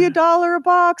 It's only $1 a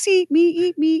box. Eat me,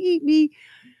 eat me, eat me.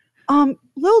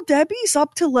 Little Debbie's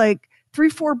up to like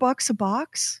 $3-4 a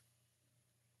box.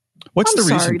 What's the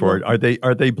reason for it?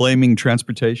 Are they blaming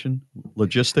transportation,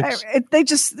 logistics?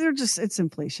 It's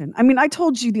inflation. I mean, I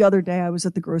told you the other day I was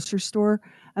at the grocery store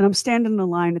and I'm standing in a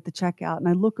line at the checkout and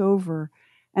I look over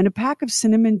and a pack of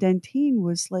cinnamon dentine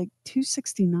was like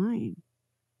 $2.69.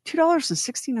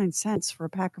 $2.69 for a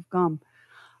pack of gum.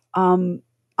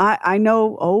 I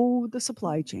know, the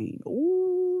supply chain.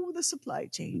 Oh, the supply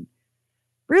chain.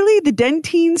 Really? The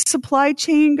dentine supply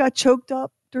chain got choked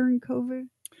up during COVID?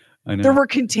 I know. There were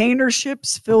container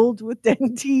ships filled with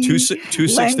dentine.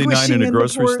 $2.69 in a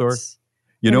grocery store.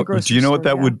 Do you know what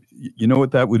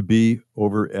that would be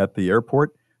over at the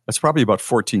airport? That's probably about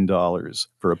 $14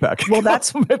 for a pack. Well,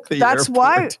 that's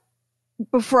why.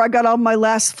 Before I got on my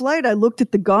last flight, I looked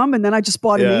at the gum and then I just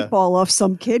bought an 8-ball off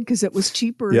some kid because it was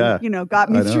cheaper. Yeah. And, got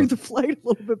me through the flight a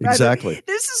little bit better. Exactly.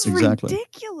 This is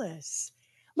ridiculous.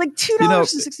 Like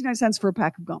 $2.69 for a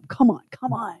pack of gum. Come on.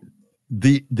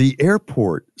 The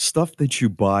airport, stuff that you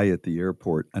buy at the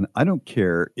airport, and I don't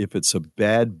care if it's a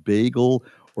bad bagel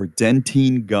or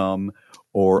dentine gum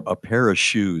or a pair of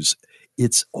shoes,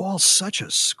 it's all such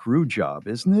a screw job,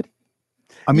 isn't it?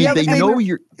 I mean, they know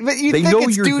you're. But you they think know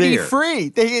it's you're duty there. free.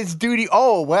 They think it's duty.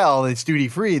 Oh well, it's duty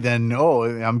free. Then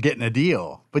I'm getting a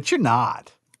deal. But you're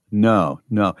not. No.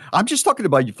 I'm just talking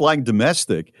about you flying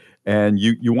domestic, and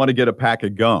you want to get a pack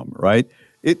of gum, right?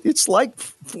 It's like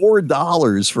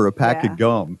 $4 for a pack of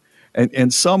gum,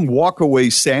 and some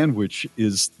walkaway sandwich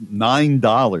is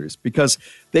 $9 because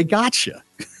they got you.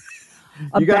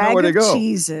 You got nowhere to go.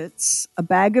 A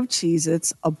bag of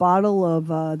Cheez-Its, a bottle of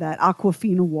that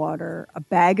Aquafina water, a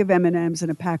bag of M&Ms,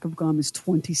 and a pack of gum is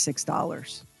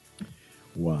 $26.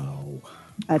 Wow.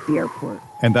 At the airport.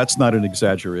 And that's not an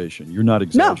exaggeration. You're not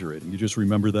exaggerating. No. You just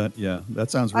remember that? Yeah, that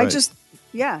sounds right. It's $26.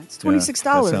 Yeah, that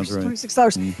sounds right.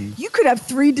 $26. Mm-hmm. You could have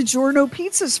 3 DiGiorno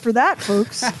pizzas for that,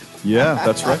 folks. Yeah,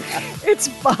 that's right. It's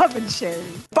Bob and Sherry.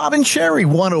 Bob and Sherry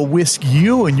want to whisk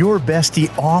you and your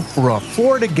bestie off for a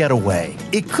Florida getaway.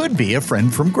 It could be a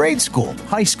friend from grade school,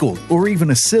 high school, or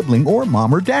even a sibling or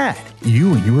mom or dad.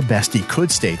 You and your bestie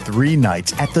could stay 3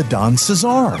 nights at the Don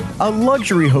Cesar, a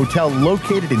luxury hotel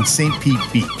located in St. Pete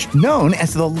Beach, known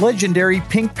as the legendary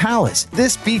Pink Palace.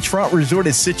 This beachfront resort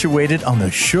is situated on the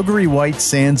sugary white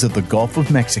sands of the Gulf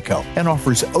of Mexico and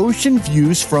offers ocean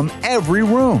views from every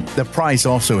room. The price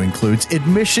also includes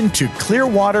admission to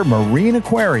Clearwater Marine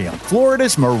Aquarium,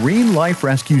 Florida's Marine Life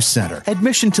Rescue Center,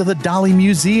 admission to the Dolly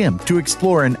Museum to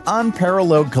explore an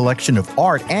unparalleled collection of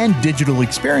art and digital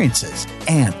experiences,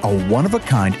 and a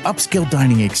one-of-a-kind upscale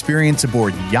dining experience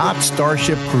aboard Yacht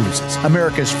Starship Cruises,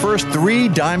 America's first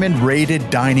 3-diamond rated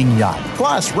dining yacht,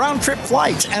 plus round-trip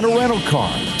flights and a rental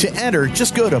car. To enter,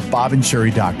 just go to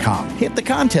bobandsherry.com, hit the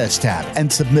contest tab,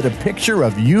 and submit a picture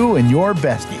of you and your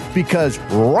bestie, because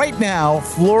right now,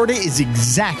 Florida is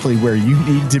exactly where you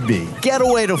need to be. Get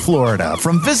away to Florida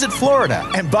from Visit Florida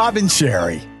and Bob and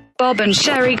Sherry. Bob and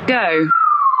Sherry go.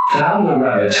 Down the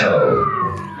rabbit hole.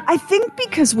 I think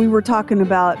because we were talking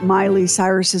about Miley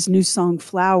Cyrus's new song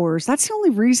Flowers, that's the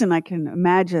only reason I can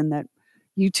imagine that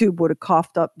YouTube would have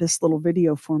coughed up this little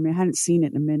video for me. I hadn't seen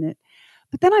it in a minute.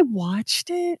 But then I watched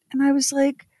it and I was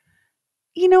like,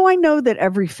 I know that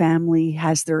every family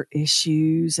has their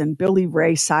issues, and Billy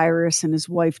Ray Cyrus and his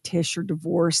wife Tish are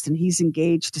divorced and he's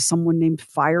engaged to someone named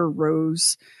Fire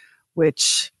Rose,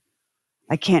 which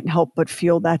I can't help but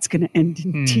feel that's going to end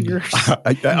in tears.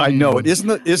 I know it. Isn't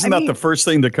that the first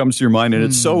thing that comes to your mind? And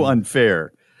it's so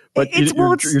unfair. But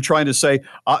you're trying to say,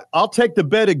 I'll take the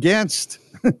bet against.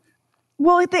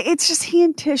 Well, it's just he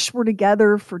and Tish were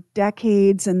together for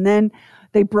decades, and then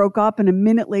they broke up, and a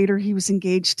minute later he was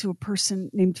engaged to a person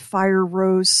named Fire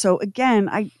Rose. So again,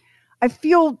 I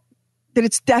feel that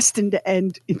it's destined to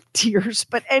end in tears.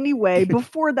 But anyway,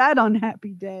 before that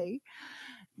unhappy day,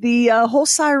 the whole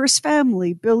Cyrus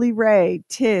family, Billy Ray,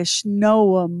 Tish,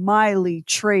 Noah, Miley,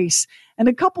 Trace, and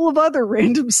a couple of other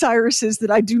random Cyruses that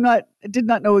I did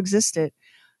not know existed,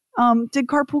 did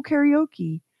carpool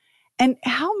karaoke. And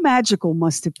how magical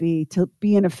must it be to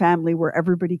be in a family where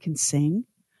everybody can sing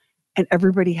and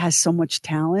everybody has so much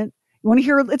talent? You want to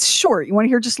hear? It's short. You want to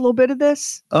hear just a little bit of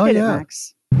this? Oh, Hit yeah. it,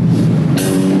 Max.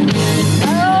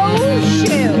 Oh,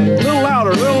 shoot. A little louder,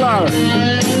 a little louder.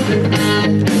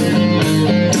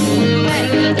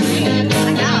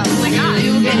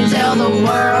 You can tell the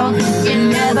world you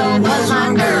never was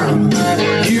my girl.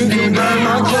 You can burn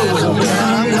my clothes when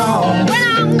I'm gone.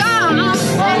 When I'm gone,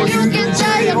 and you can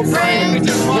tell your friends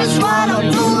just what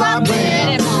a fool I've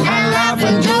been, and laugh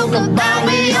and joke about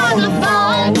me on the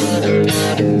phone.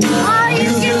 Or you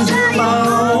can tell your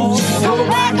home, go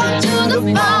back up to the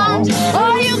phone.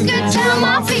 Or you can tell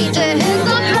my feet to hit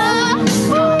the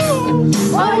floor.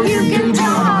 Or you can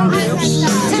tell my lips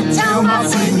to tell my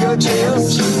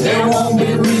fingertips they won't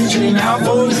be reaching out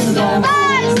for you.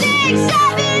 5, 6,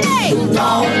 7, 8.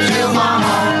 Don't kill my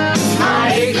heart,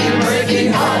 my aching,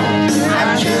 breaking heart.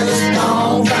 I just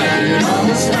don't think you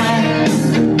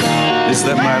understand. Is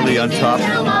that Miley on top?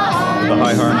 The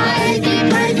high harmony?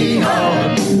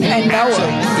 And Noah.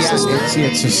 Yes,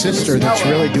 it's a sister that's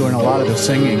really doing a lot of the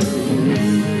singing.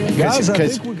 Guys, I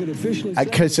think we could officially say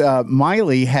Because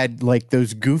Miley had like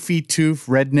those goofy tooth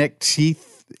redneck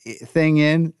teeth thing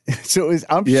in, so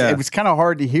it was kind of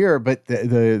hard to hear. But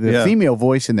the female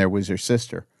voice in there was her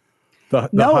sister. The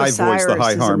Noah high voice, the Cyrus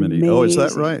high is harmony. amazing. Oh, is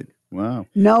that right? Wow.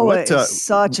 Noah is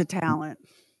such a talent.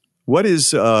 What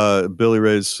is Billy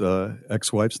Ray's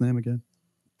ex-wife's name again?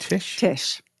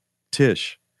 Tish.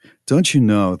 Tish. Don't you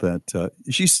know that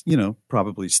she's,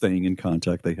 probably staying in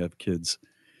contact. They have kids.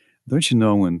 Don't you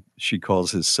know when she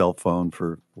calls his cell phone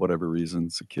for whatever reason,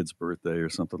 it's a kid's birthday or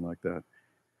something like that?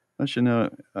 Don't you know,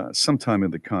 sometime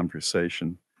in the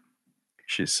conversation,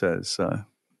 she says,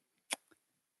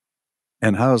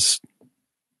 and how's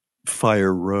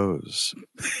Fire Rose?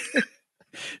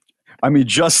 I mean,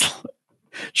 just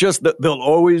that there'll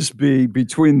always be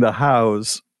between the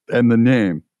hows and the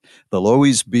name. There'll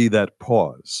always be that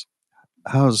pause.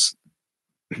 How's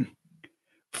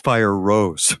Fire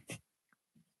Rose?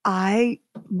 I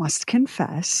must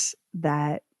confess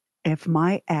that if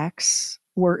my ex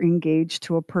were engaged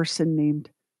to a person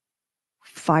named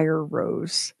Fire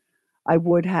Rose, I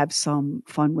would have some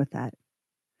fun with that.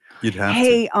 You'd have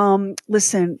Hey,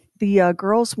 listen, the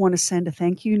girls want to send a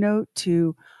thank you note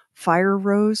to Fire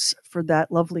Rose for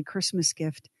that lovely Christmas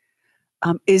gift.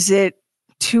 Is it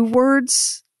 2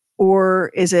 words or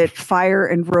is it Fire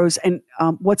and Rose? And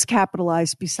what's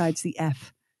capitalized besides the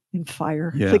F in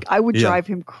Fire? Yeah. Like I would drive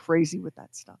him crazy with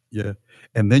that stuff. Yeah.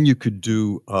 And then you could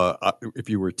do, if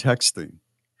you were texting,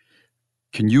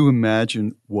 can you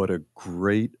imagine what a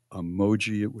great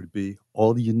emoji it would be?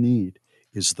 All you need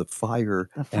is the fire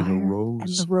and a rose. And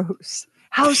the rose.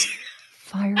 How's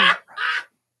Fire Rose?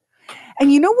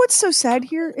 And you know what's so sad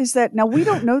here is that now we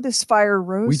don't know this Fire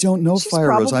Rose. We don't know She's Fire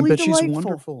Rose. I probably bet she's delightful.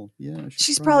 wonderful. Yeah,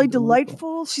 She's probably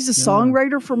delightful. She's a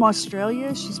songwriter from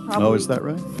Australia. She's probably Oh, is that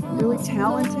right? really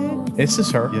talented. This is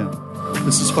her. Yeah.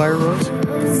 This is Fire Rose?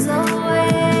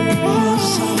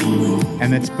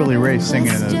 And it's Billy Ray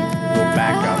singing in a little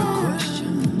backup.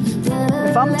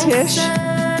 If I'm Tish,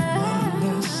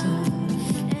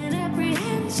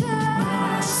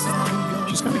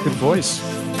 She's got a good voice.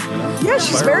 yeah,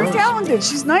 she's Fire very Rose. talented.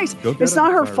 She's nice. Go get It's her,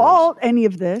 not her Fire fault, any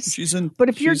of this. She's in. But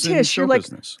if you're she's in Tish, show you're like,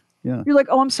 business. Yeah. you're like,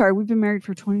 oh, I'm sorry. We've been married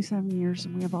for 27 years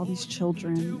and we have all these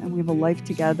children and we have a life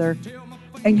together.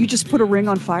 And you just put a ring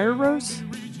on Fire Rose,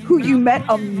 who you met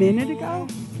a minute ago?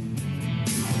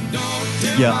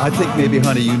 Yeah, I think maybe,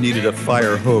 honey, you needed a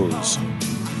fire hose.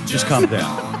 Just calm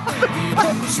down.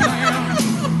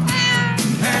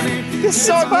 This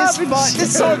song is fun.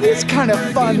 This song is kind of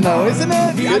fun, though, isn't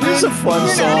it? It is a fun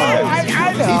song.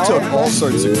 I know. He took all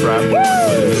sorts of crap.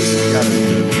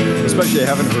 Especially I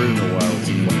haven't heard it in a while. It's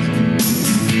a fun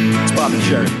song. It's Bob and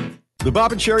Sherry. The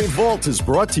Bob and Sherry Vault is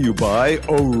brought to you by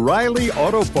O'Reilly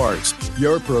Auto Parts,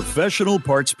 your professional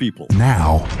parts people.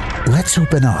 Now, let's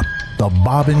open up the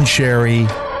Bob and Sherry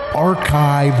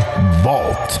Archive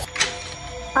Vault.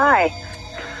 Hi,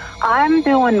 I'm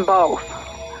doing both.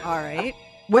 All right.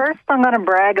 First, I'm going to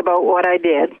brag about what I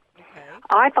did.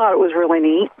 I thought it was really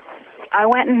neat. I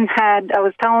went and I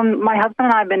was telling, my husband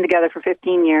and I have been together for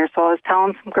 15 years, so I was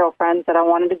telling some girlfriends that I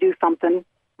wanted to do something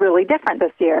really different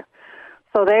this year.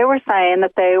 So they were saying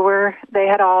that they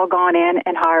had all gone in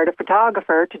and hired a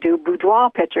photographer to do boudoir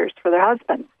pictures for their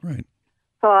husbands. Right.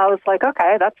 So I was like,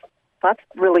 okay, that's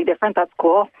really different. That's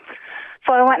cool.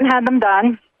 So I went and had them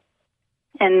done.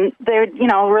 And they're,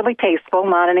 really tasteful,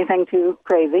 not anything too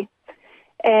crazy.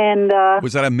 And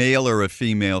was that a male or a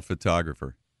female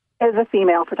photographer? It was a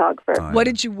female photographer. What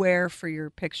did you wear for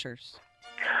your pictures?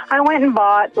 I went and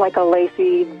bought like a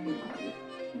lacy,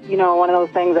 one of those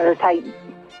things that are tight,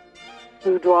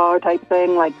 boudoir type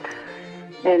thing, like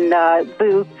and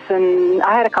boots, and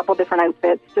I had a couple different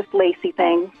outfits, just lacy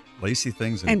things. Lacy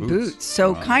things and boots.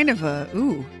 So kind of a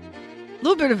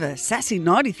little bit of a sassy,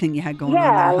 naughty thing you had going on there.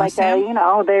 Yeah,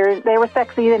 like they were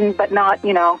sexy, but not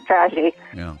trashy.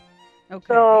 Yeah. Okay.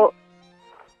 So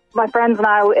my friends and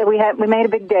I, we made a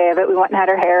big day of it. We went and had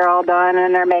her hair all done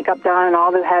and her makeup done,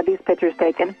 and had these pictures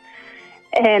taken.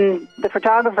 And the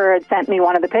photographer had sent me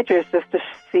one of the pictures just to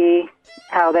see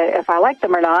if I liked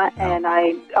them or not, and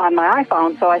on my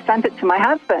iPhone. So I sent it to my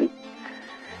husband,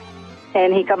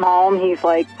 and he come home. He's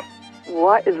like,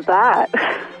 "What is that?"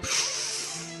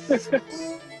 I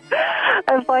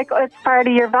was like, "It's part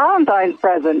of your Valentine's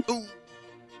present."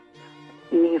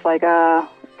 And he's like,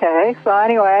 okay. So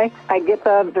anyway, I get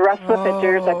the rest of the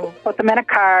pictures. I put them in a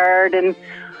card and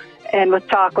with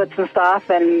chocolates and stuff,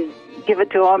 and give it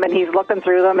to him. And he's looking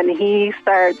through them, and he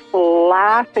starts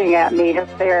laughing at me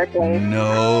hysterically.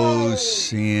 No,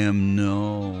 Sam,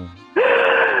 no.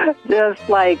 Just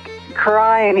like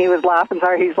crying. He was laughing.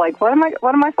 Sorry. He's like, what am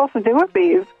I supposed to do with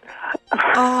these?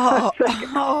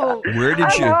 Where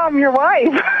did you? I'm your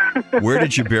wife. Where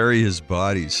did you bury his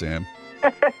body, Sam?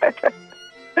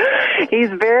 He's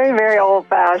very, very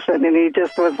old-fashioned, and he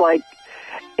just was like,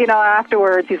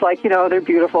 afterwards, he's like, they're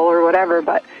beautiful or whatever,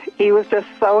 but he was just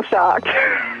so shocked.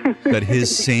 That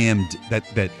his Sam, that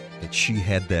she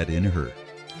had that in her.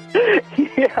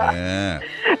 Yeah.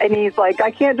 And he's like,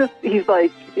 he's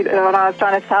like, and I was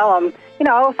trying to tell him,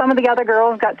 some of the other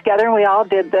girls got together and we all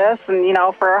did this, and,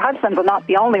 for our husbands, I'm not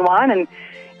the only one, and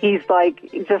he's like,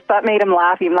 that made him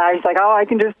laugh even louder. He's like, I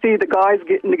can just see the guys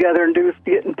getting together and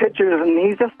getting pictures, and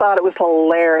he just thought it was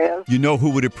hilarious. You know who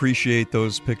would appreciate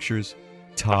those pictures?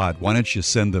 Todd. Why don't you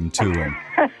send them to him?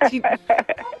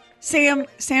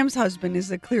 Sam's husband is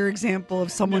a clear example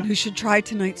of someone who should try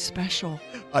tonight's special.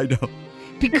 I know.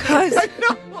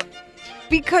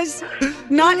 Because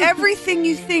not everything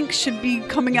you think should be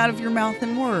coming out of your mouth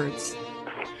in words.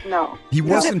 No. He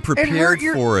wasn't prepared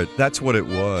for it. That's what it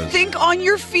was. Think on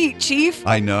your feet, Chief.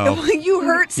 I know. You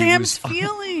hurt Sam's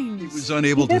feelings. He was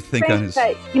unable to think on his...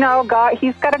 That,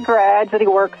 he's got a garage that he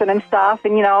works in and stuff,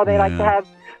 and, they like to have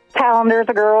calendars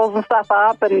of girls and stuff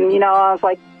up, and, I was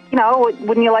like,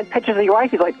 wouldn't you like pictures of your wife?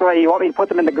 He's like, well, you want me to put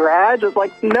them in the garage? I was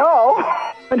like, no,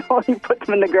 I don't want you to put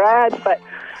them in the garage, but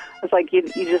I was like, you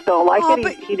just don't like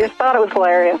it? He just thought it was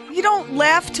hilarious. You don't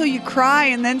laugh till you cry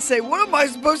and then say, what am I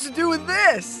supposed to do with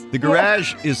this? The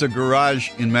garage is a garage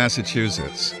in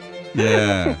Massachusetts.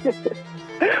 Yeah.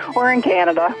 We're in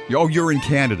Canada. Oh, you're in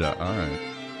Canada. All right.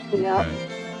 Yeah. Okay.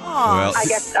 Well, I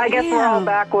guess we're all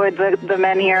backwoods. The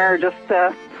men here are just...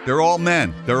 They're all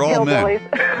men. They're all men.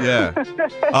 Hillbillies.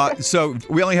 Yeah. So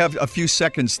we only have a few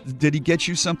seconds. Did he get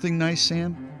you something nice,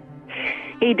 Sam?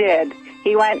 He did.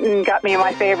 He went and got me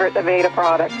my favorite Aveda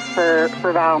product for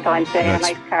Valentine's Day, That's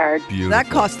a nice card. Beautiful. That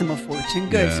cost him a fortune.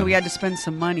 Good. Yeah. So we had to spend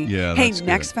some money. Yeah, hey, that's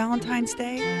next Valentine's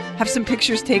Day, have some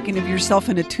pictures taken of yourself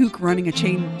in a toque running a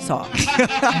chainsaw.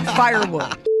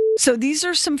 Firewood. So these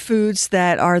are some foods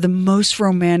that are the most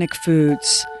romantic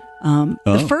foods.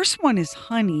 The first one is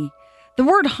honey. The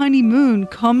word honeymoon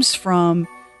comes from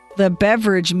the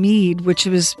beverage mead, which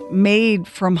was made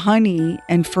from honey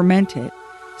and fermented.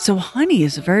 So honey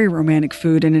is a very romantic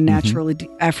food and a natural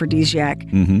aphrodisiac.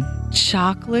 Mm-hmm.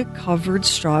 Chocolate-covered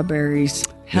strawberries.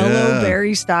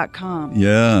 HelloBerries.com.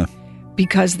 Yeah.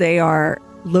 Because they are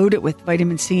loaded with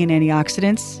vitamin C and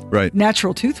antioxidants. Right.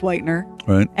 Natural tooth whitener.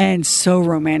 Right. And so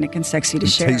romantic and sexy to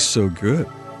share. It tastes so good.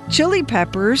 Chili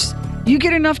peppers. You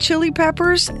get enough chili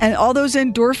peppers and all those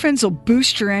endorphins will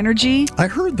boost your energy. I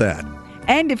heard that.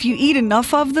 And if you eat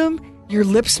enough of them, your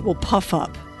lips will puff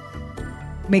up,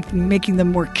 making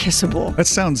them more kissable. That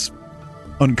sounds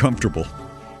uncomfortable.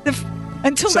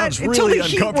 Until really the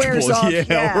heat wears off.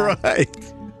 Yeah, right.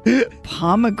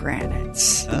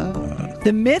 Pomegranates.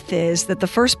 The myth is that the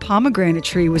first pomegranate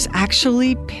tree was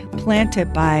actually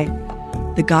planted by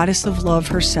the goddess of love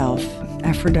herself,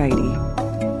 Aphrodite.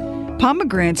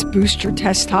 Pomegranates boost your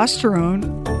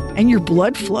testosterone and your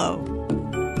blood flow.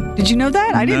 Did you know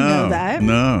that? I didn't know that.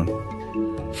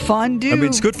 No. Fondue. I mean,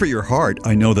 it's good for your heart.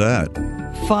 I know that.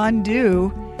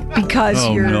 Fondue, because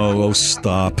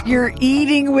stop. You're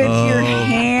eating with your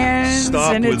hands.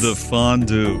 Stop and with the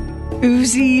fondue.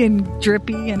 Oozy and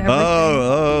drippy and everything.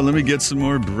 Oh, let me get some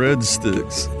more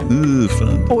breadsticks. Ooh,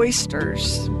 fondue.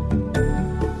 Oysters.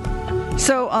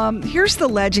 So here's the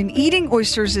legend. Eating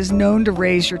oysters is known to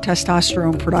raise your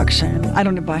testosterone production. I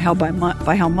don't know by how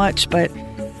much, but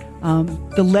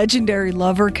the legendary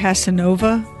lover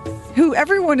Casanova, who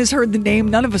everyone has heard the name,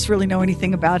 none of us really know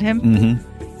anything about him. Mm-hmm.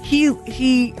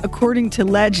 He, according to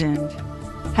legend,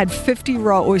 had 50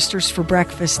 raw oysters for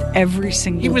breakfast every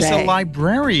single day. He was a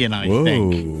librarian, I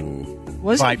think.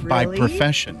 Was by, he really? by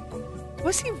profession.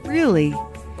 Was he really?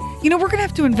 You know, we're going to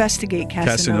have to investigate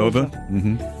Casanova.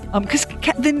 Because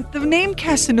the name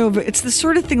Casanova, it's the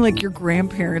sort of thing like your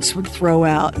grandparents would throw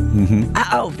out.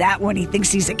 Oh, that one, he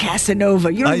thinks he's a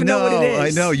Casanova. You don't even know what it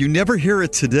is. I know. You never hear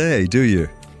it today, do you?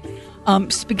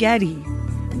 Spaghetti.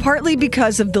 Partly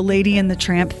because of the Lady and the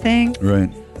Tramp thing. Right.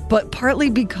 But partly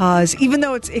because, even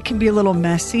though it can be a little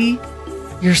messy,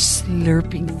 you're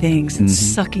slurping things and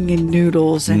sucking in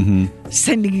noodles and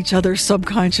sending each other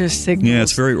subconscious signals. Yeah,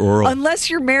 it's very oral. Unless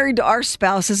you're married to our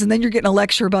spouses, and then you're getting a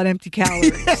lecture about empty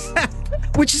calories,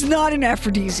 which is not an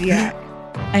aphrodisiac.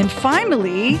 And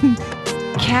finally,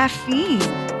 caffeine.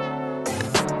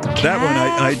 That one,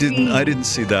 I didn't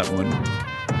see that one.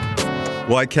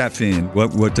 Why caffeine?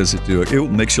 What does it do? It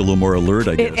makes you a little more alert,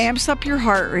 I guess. It amps up your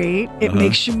heart rate. It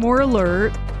makes you more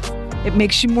alert. It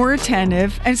makes you more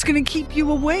attentive, and it's going to keep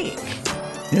you awake.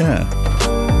 Yeah.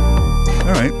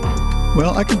 All right.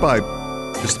 Well, I can buy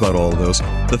just about all of those.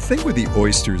 The thing with the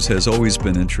oysters has always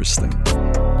been interesting.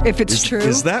 If it's true.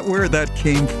 Is that where that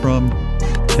came from?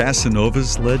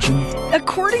 Casanova's legend?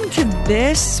 According to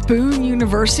this, Spoon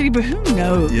University, but who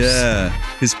knows? Yeah.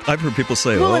 I've heard people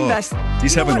say,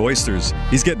 he's having oysters.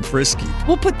 He's getting frisky.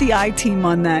 We'll put the I-team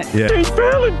on that. Yeah. It's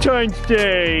Valentine's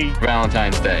Day.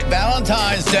 Valentine's Day.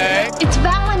 Valentine's Day. It's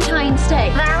Valentine's Day.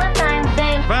 Valentine's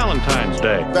Day. Valentine's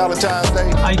Day. Valentine's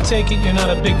Day. I take it you're not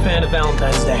a big fan of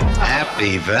Valentine's Day.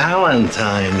 Happy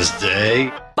Valentine's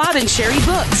Day. Bob and Sherry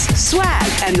books, swag,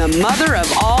 and the mother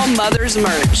of all mothers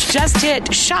merch. Just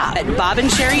hit shop at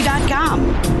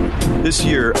bobandsherry.com. This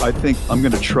year, I think I'm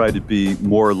going to try to be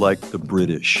more like the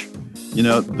British. You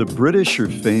know, the British are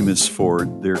famous for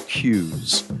their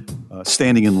queues,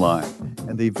 standing in line.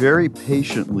 And they very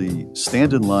patiently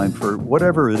stand in line for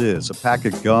whatever it is, a pack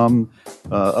of gum,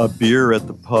 a beer at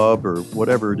the pub, or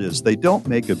whatever it is. They don't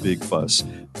make a big fuss.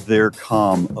 They're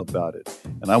calm about it.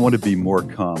 And I want to be more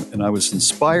calm. And I was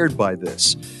inspired by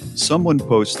this. Someone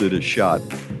posted a shot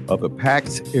of a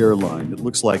packed airline. It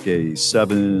looks like a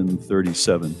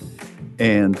 737.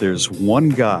 And there's one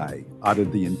guy out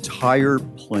of the entire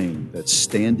plane that's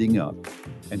standing up.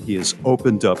 And he has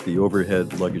opened up the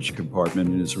overhead luggage compartment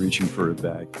and is reaching for a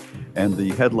bag. And the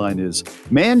headline is,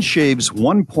 "Man shaves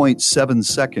 1.7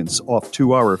 seconds off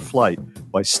 2-hour flight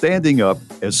by standing up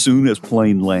as soon as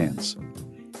plane lands."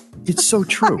 It's so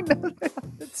true. I know that.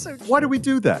 It's so true. Why do we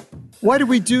do that? Why do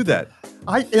we do that?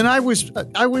 I'm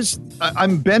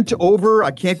bent over.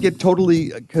 I can't get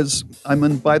totally, because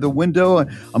I'm by the window.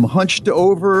 I'm hunched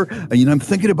over. I'm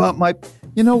thinking about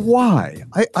why?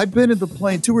 I've been in the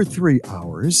plane 2 or 3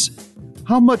 hours.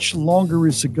 How much longer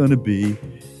is it going to be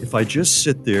if I just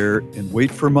sit there and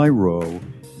wait for my row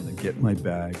and then get my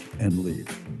bag and leave?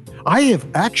 I have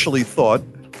actually thought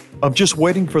of just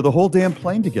waiting for the whole damn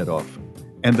plane to get off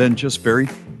and then just very,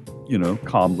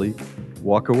 calmly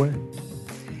walk away.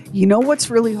 You know what's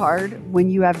really hard? When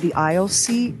you have the aisle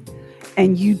seat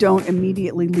and you don't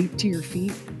immediately leap to your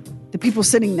feet. The people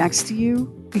sitting next to you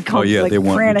become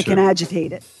frantic and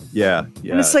agitated. Yeah.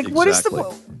 And it's like, exactly.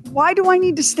 why do I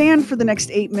need to stand for the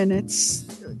next 8 minutes?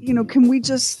 Can we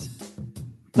just,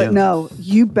 no,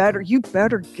 you better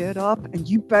get up and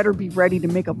you better be ready to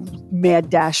make a mad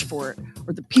dash for it.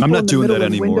 Or the people in the middle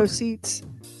of window seats.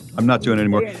 I'm not doing it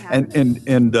anymore. And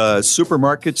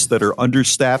supermarkets that are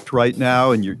understaffed right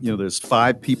now, and there's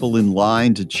 5 people in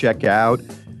line to check out,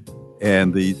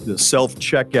 and the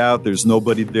self-checkout, there's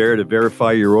nobody there to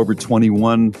verify you're over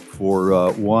 21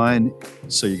 for wine,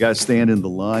 so you got to stand in the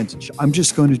line. I'm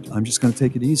just going to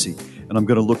take it easy, and I'm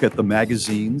going to look at the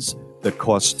magazines that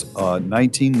cost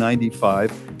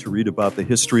 $19.95 to read about the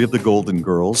history of the Golden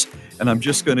Girls. And I'm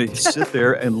just going to sit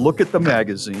there and look at the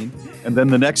magazine. And then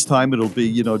the next time it'll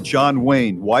be, John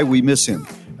Wayne, Why We Miss Him.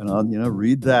 And I'll,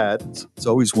 read that. It's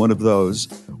always one of those.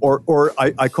 Or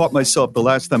I caught myself the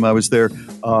last time I was there,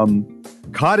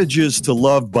 Cottages to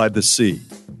Love by the Sea.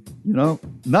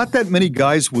 Not that many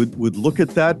guys would look at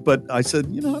that, but I said,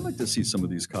 I'd like to see some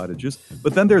of these cottages.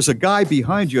 But then there's a guy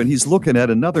behind you, and he's looking at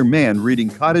another man reading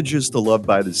Cottages to Love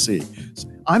by the Sea. So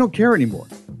I don't care anymore.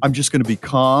 I'm just going to be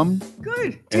calm.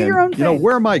 Good. Do your own thing.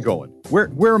 Where am I going?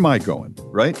 Where am I going,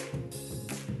 right?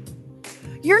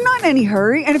 You're not in any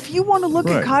hurry. And if you want to look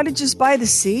at Cottages by the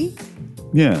Sea,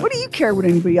 what do you care what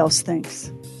anybody else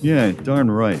thinks? Yeah, darn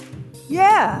right.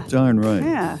 Yeah. Darn right.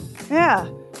 Yeah.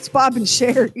 It's Bob and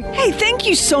Sherry. Hey, thank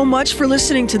you so much for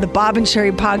listening to the Bob and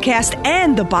Sherry podcast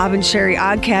and the Bob and Sherry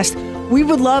Oddcast. We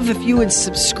would love if you would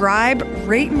subscribe,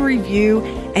 rate and review,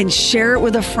 and share it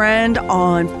with a friend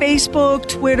on Facebook,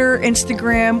 Twitter,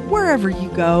 Instagram, wherever you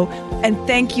go. And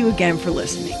thank you again for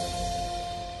listening.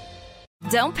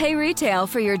 Don't pay retail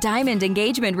for your diamond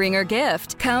engagement ring or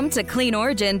gift. Come to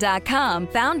CleanOrigin.com.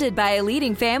 Founded by a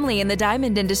leading family in the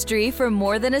diamond industry for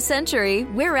more than a century,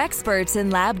 we're experts in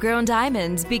lab-grown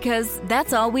diamonds because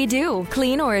that's all we do.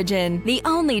 Clean Origin, the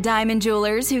only diamond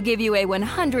jewelers who give you a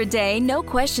 100-day, no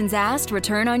questions asked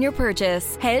return on your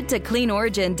purchase. Head to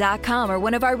CleanOrigin.com or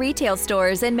one of our retail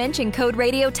stores and mention code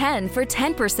Radio10 for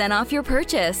 10% off your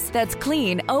purchase. That's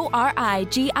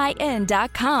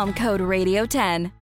CleanOrigin.com, code Radio10.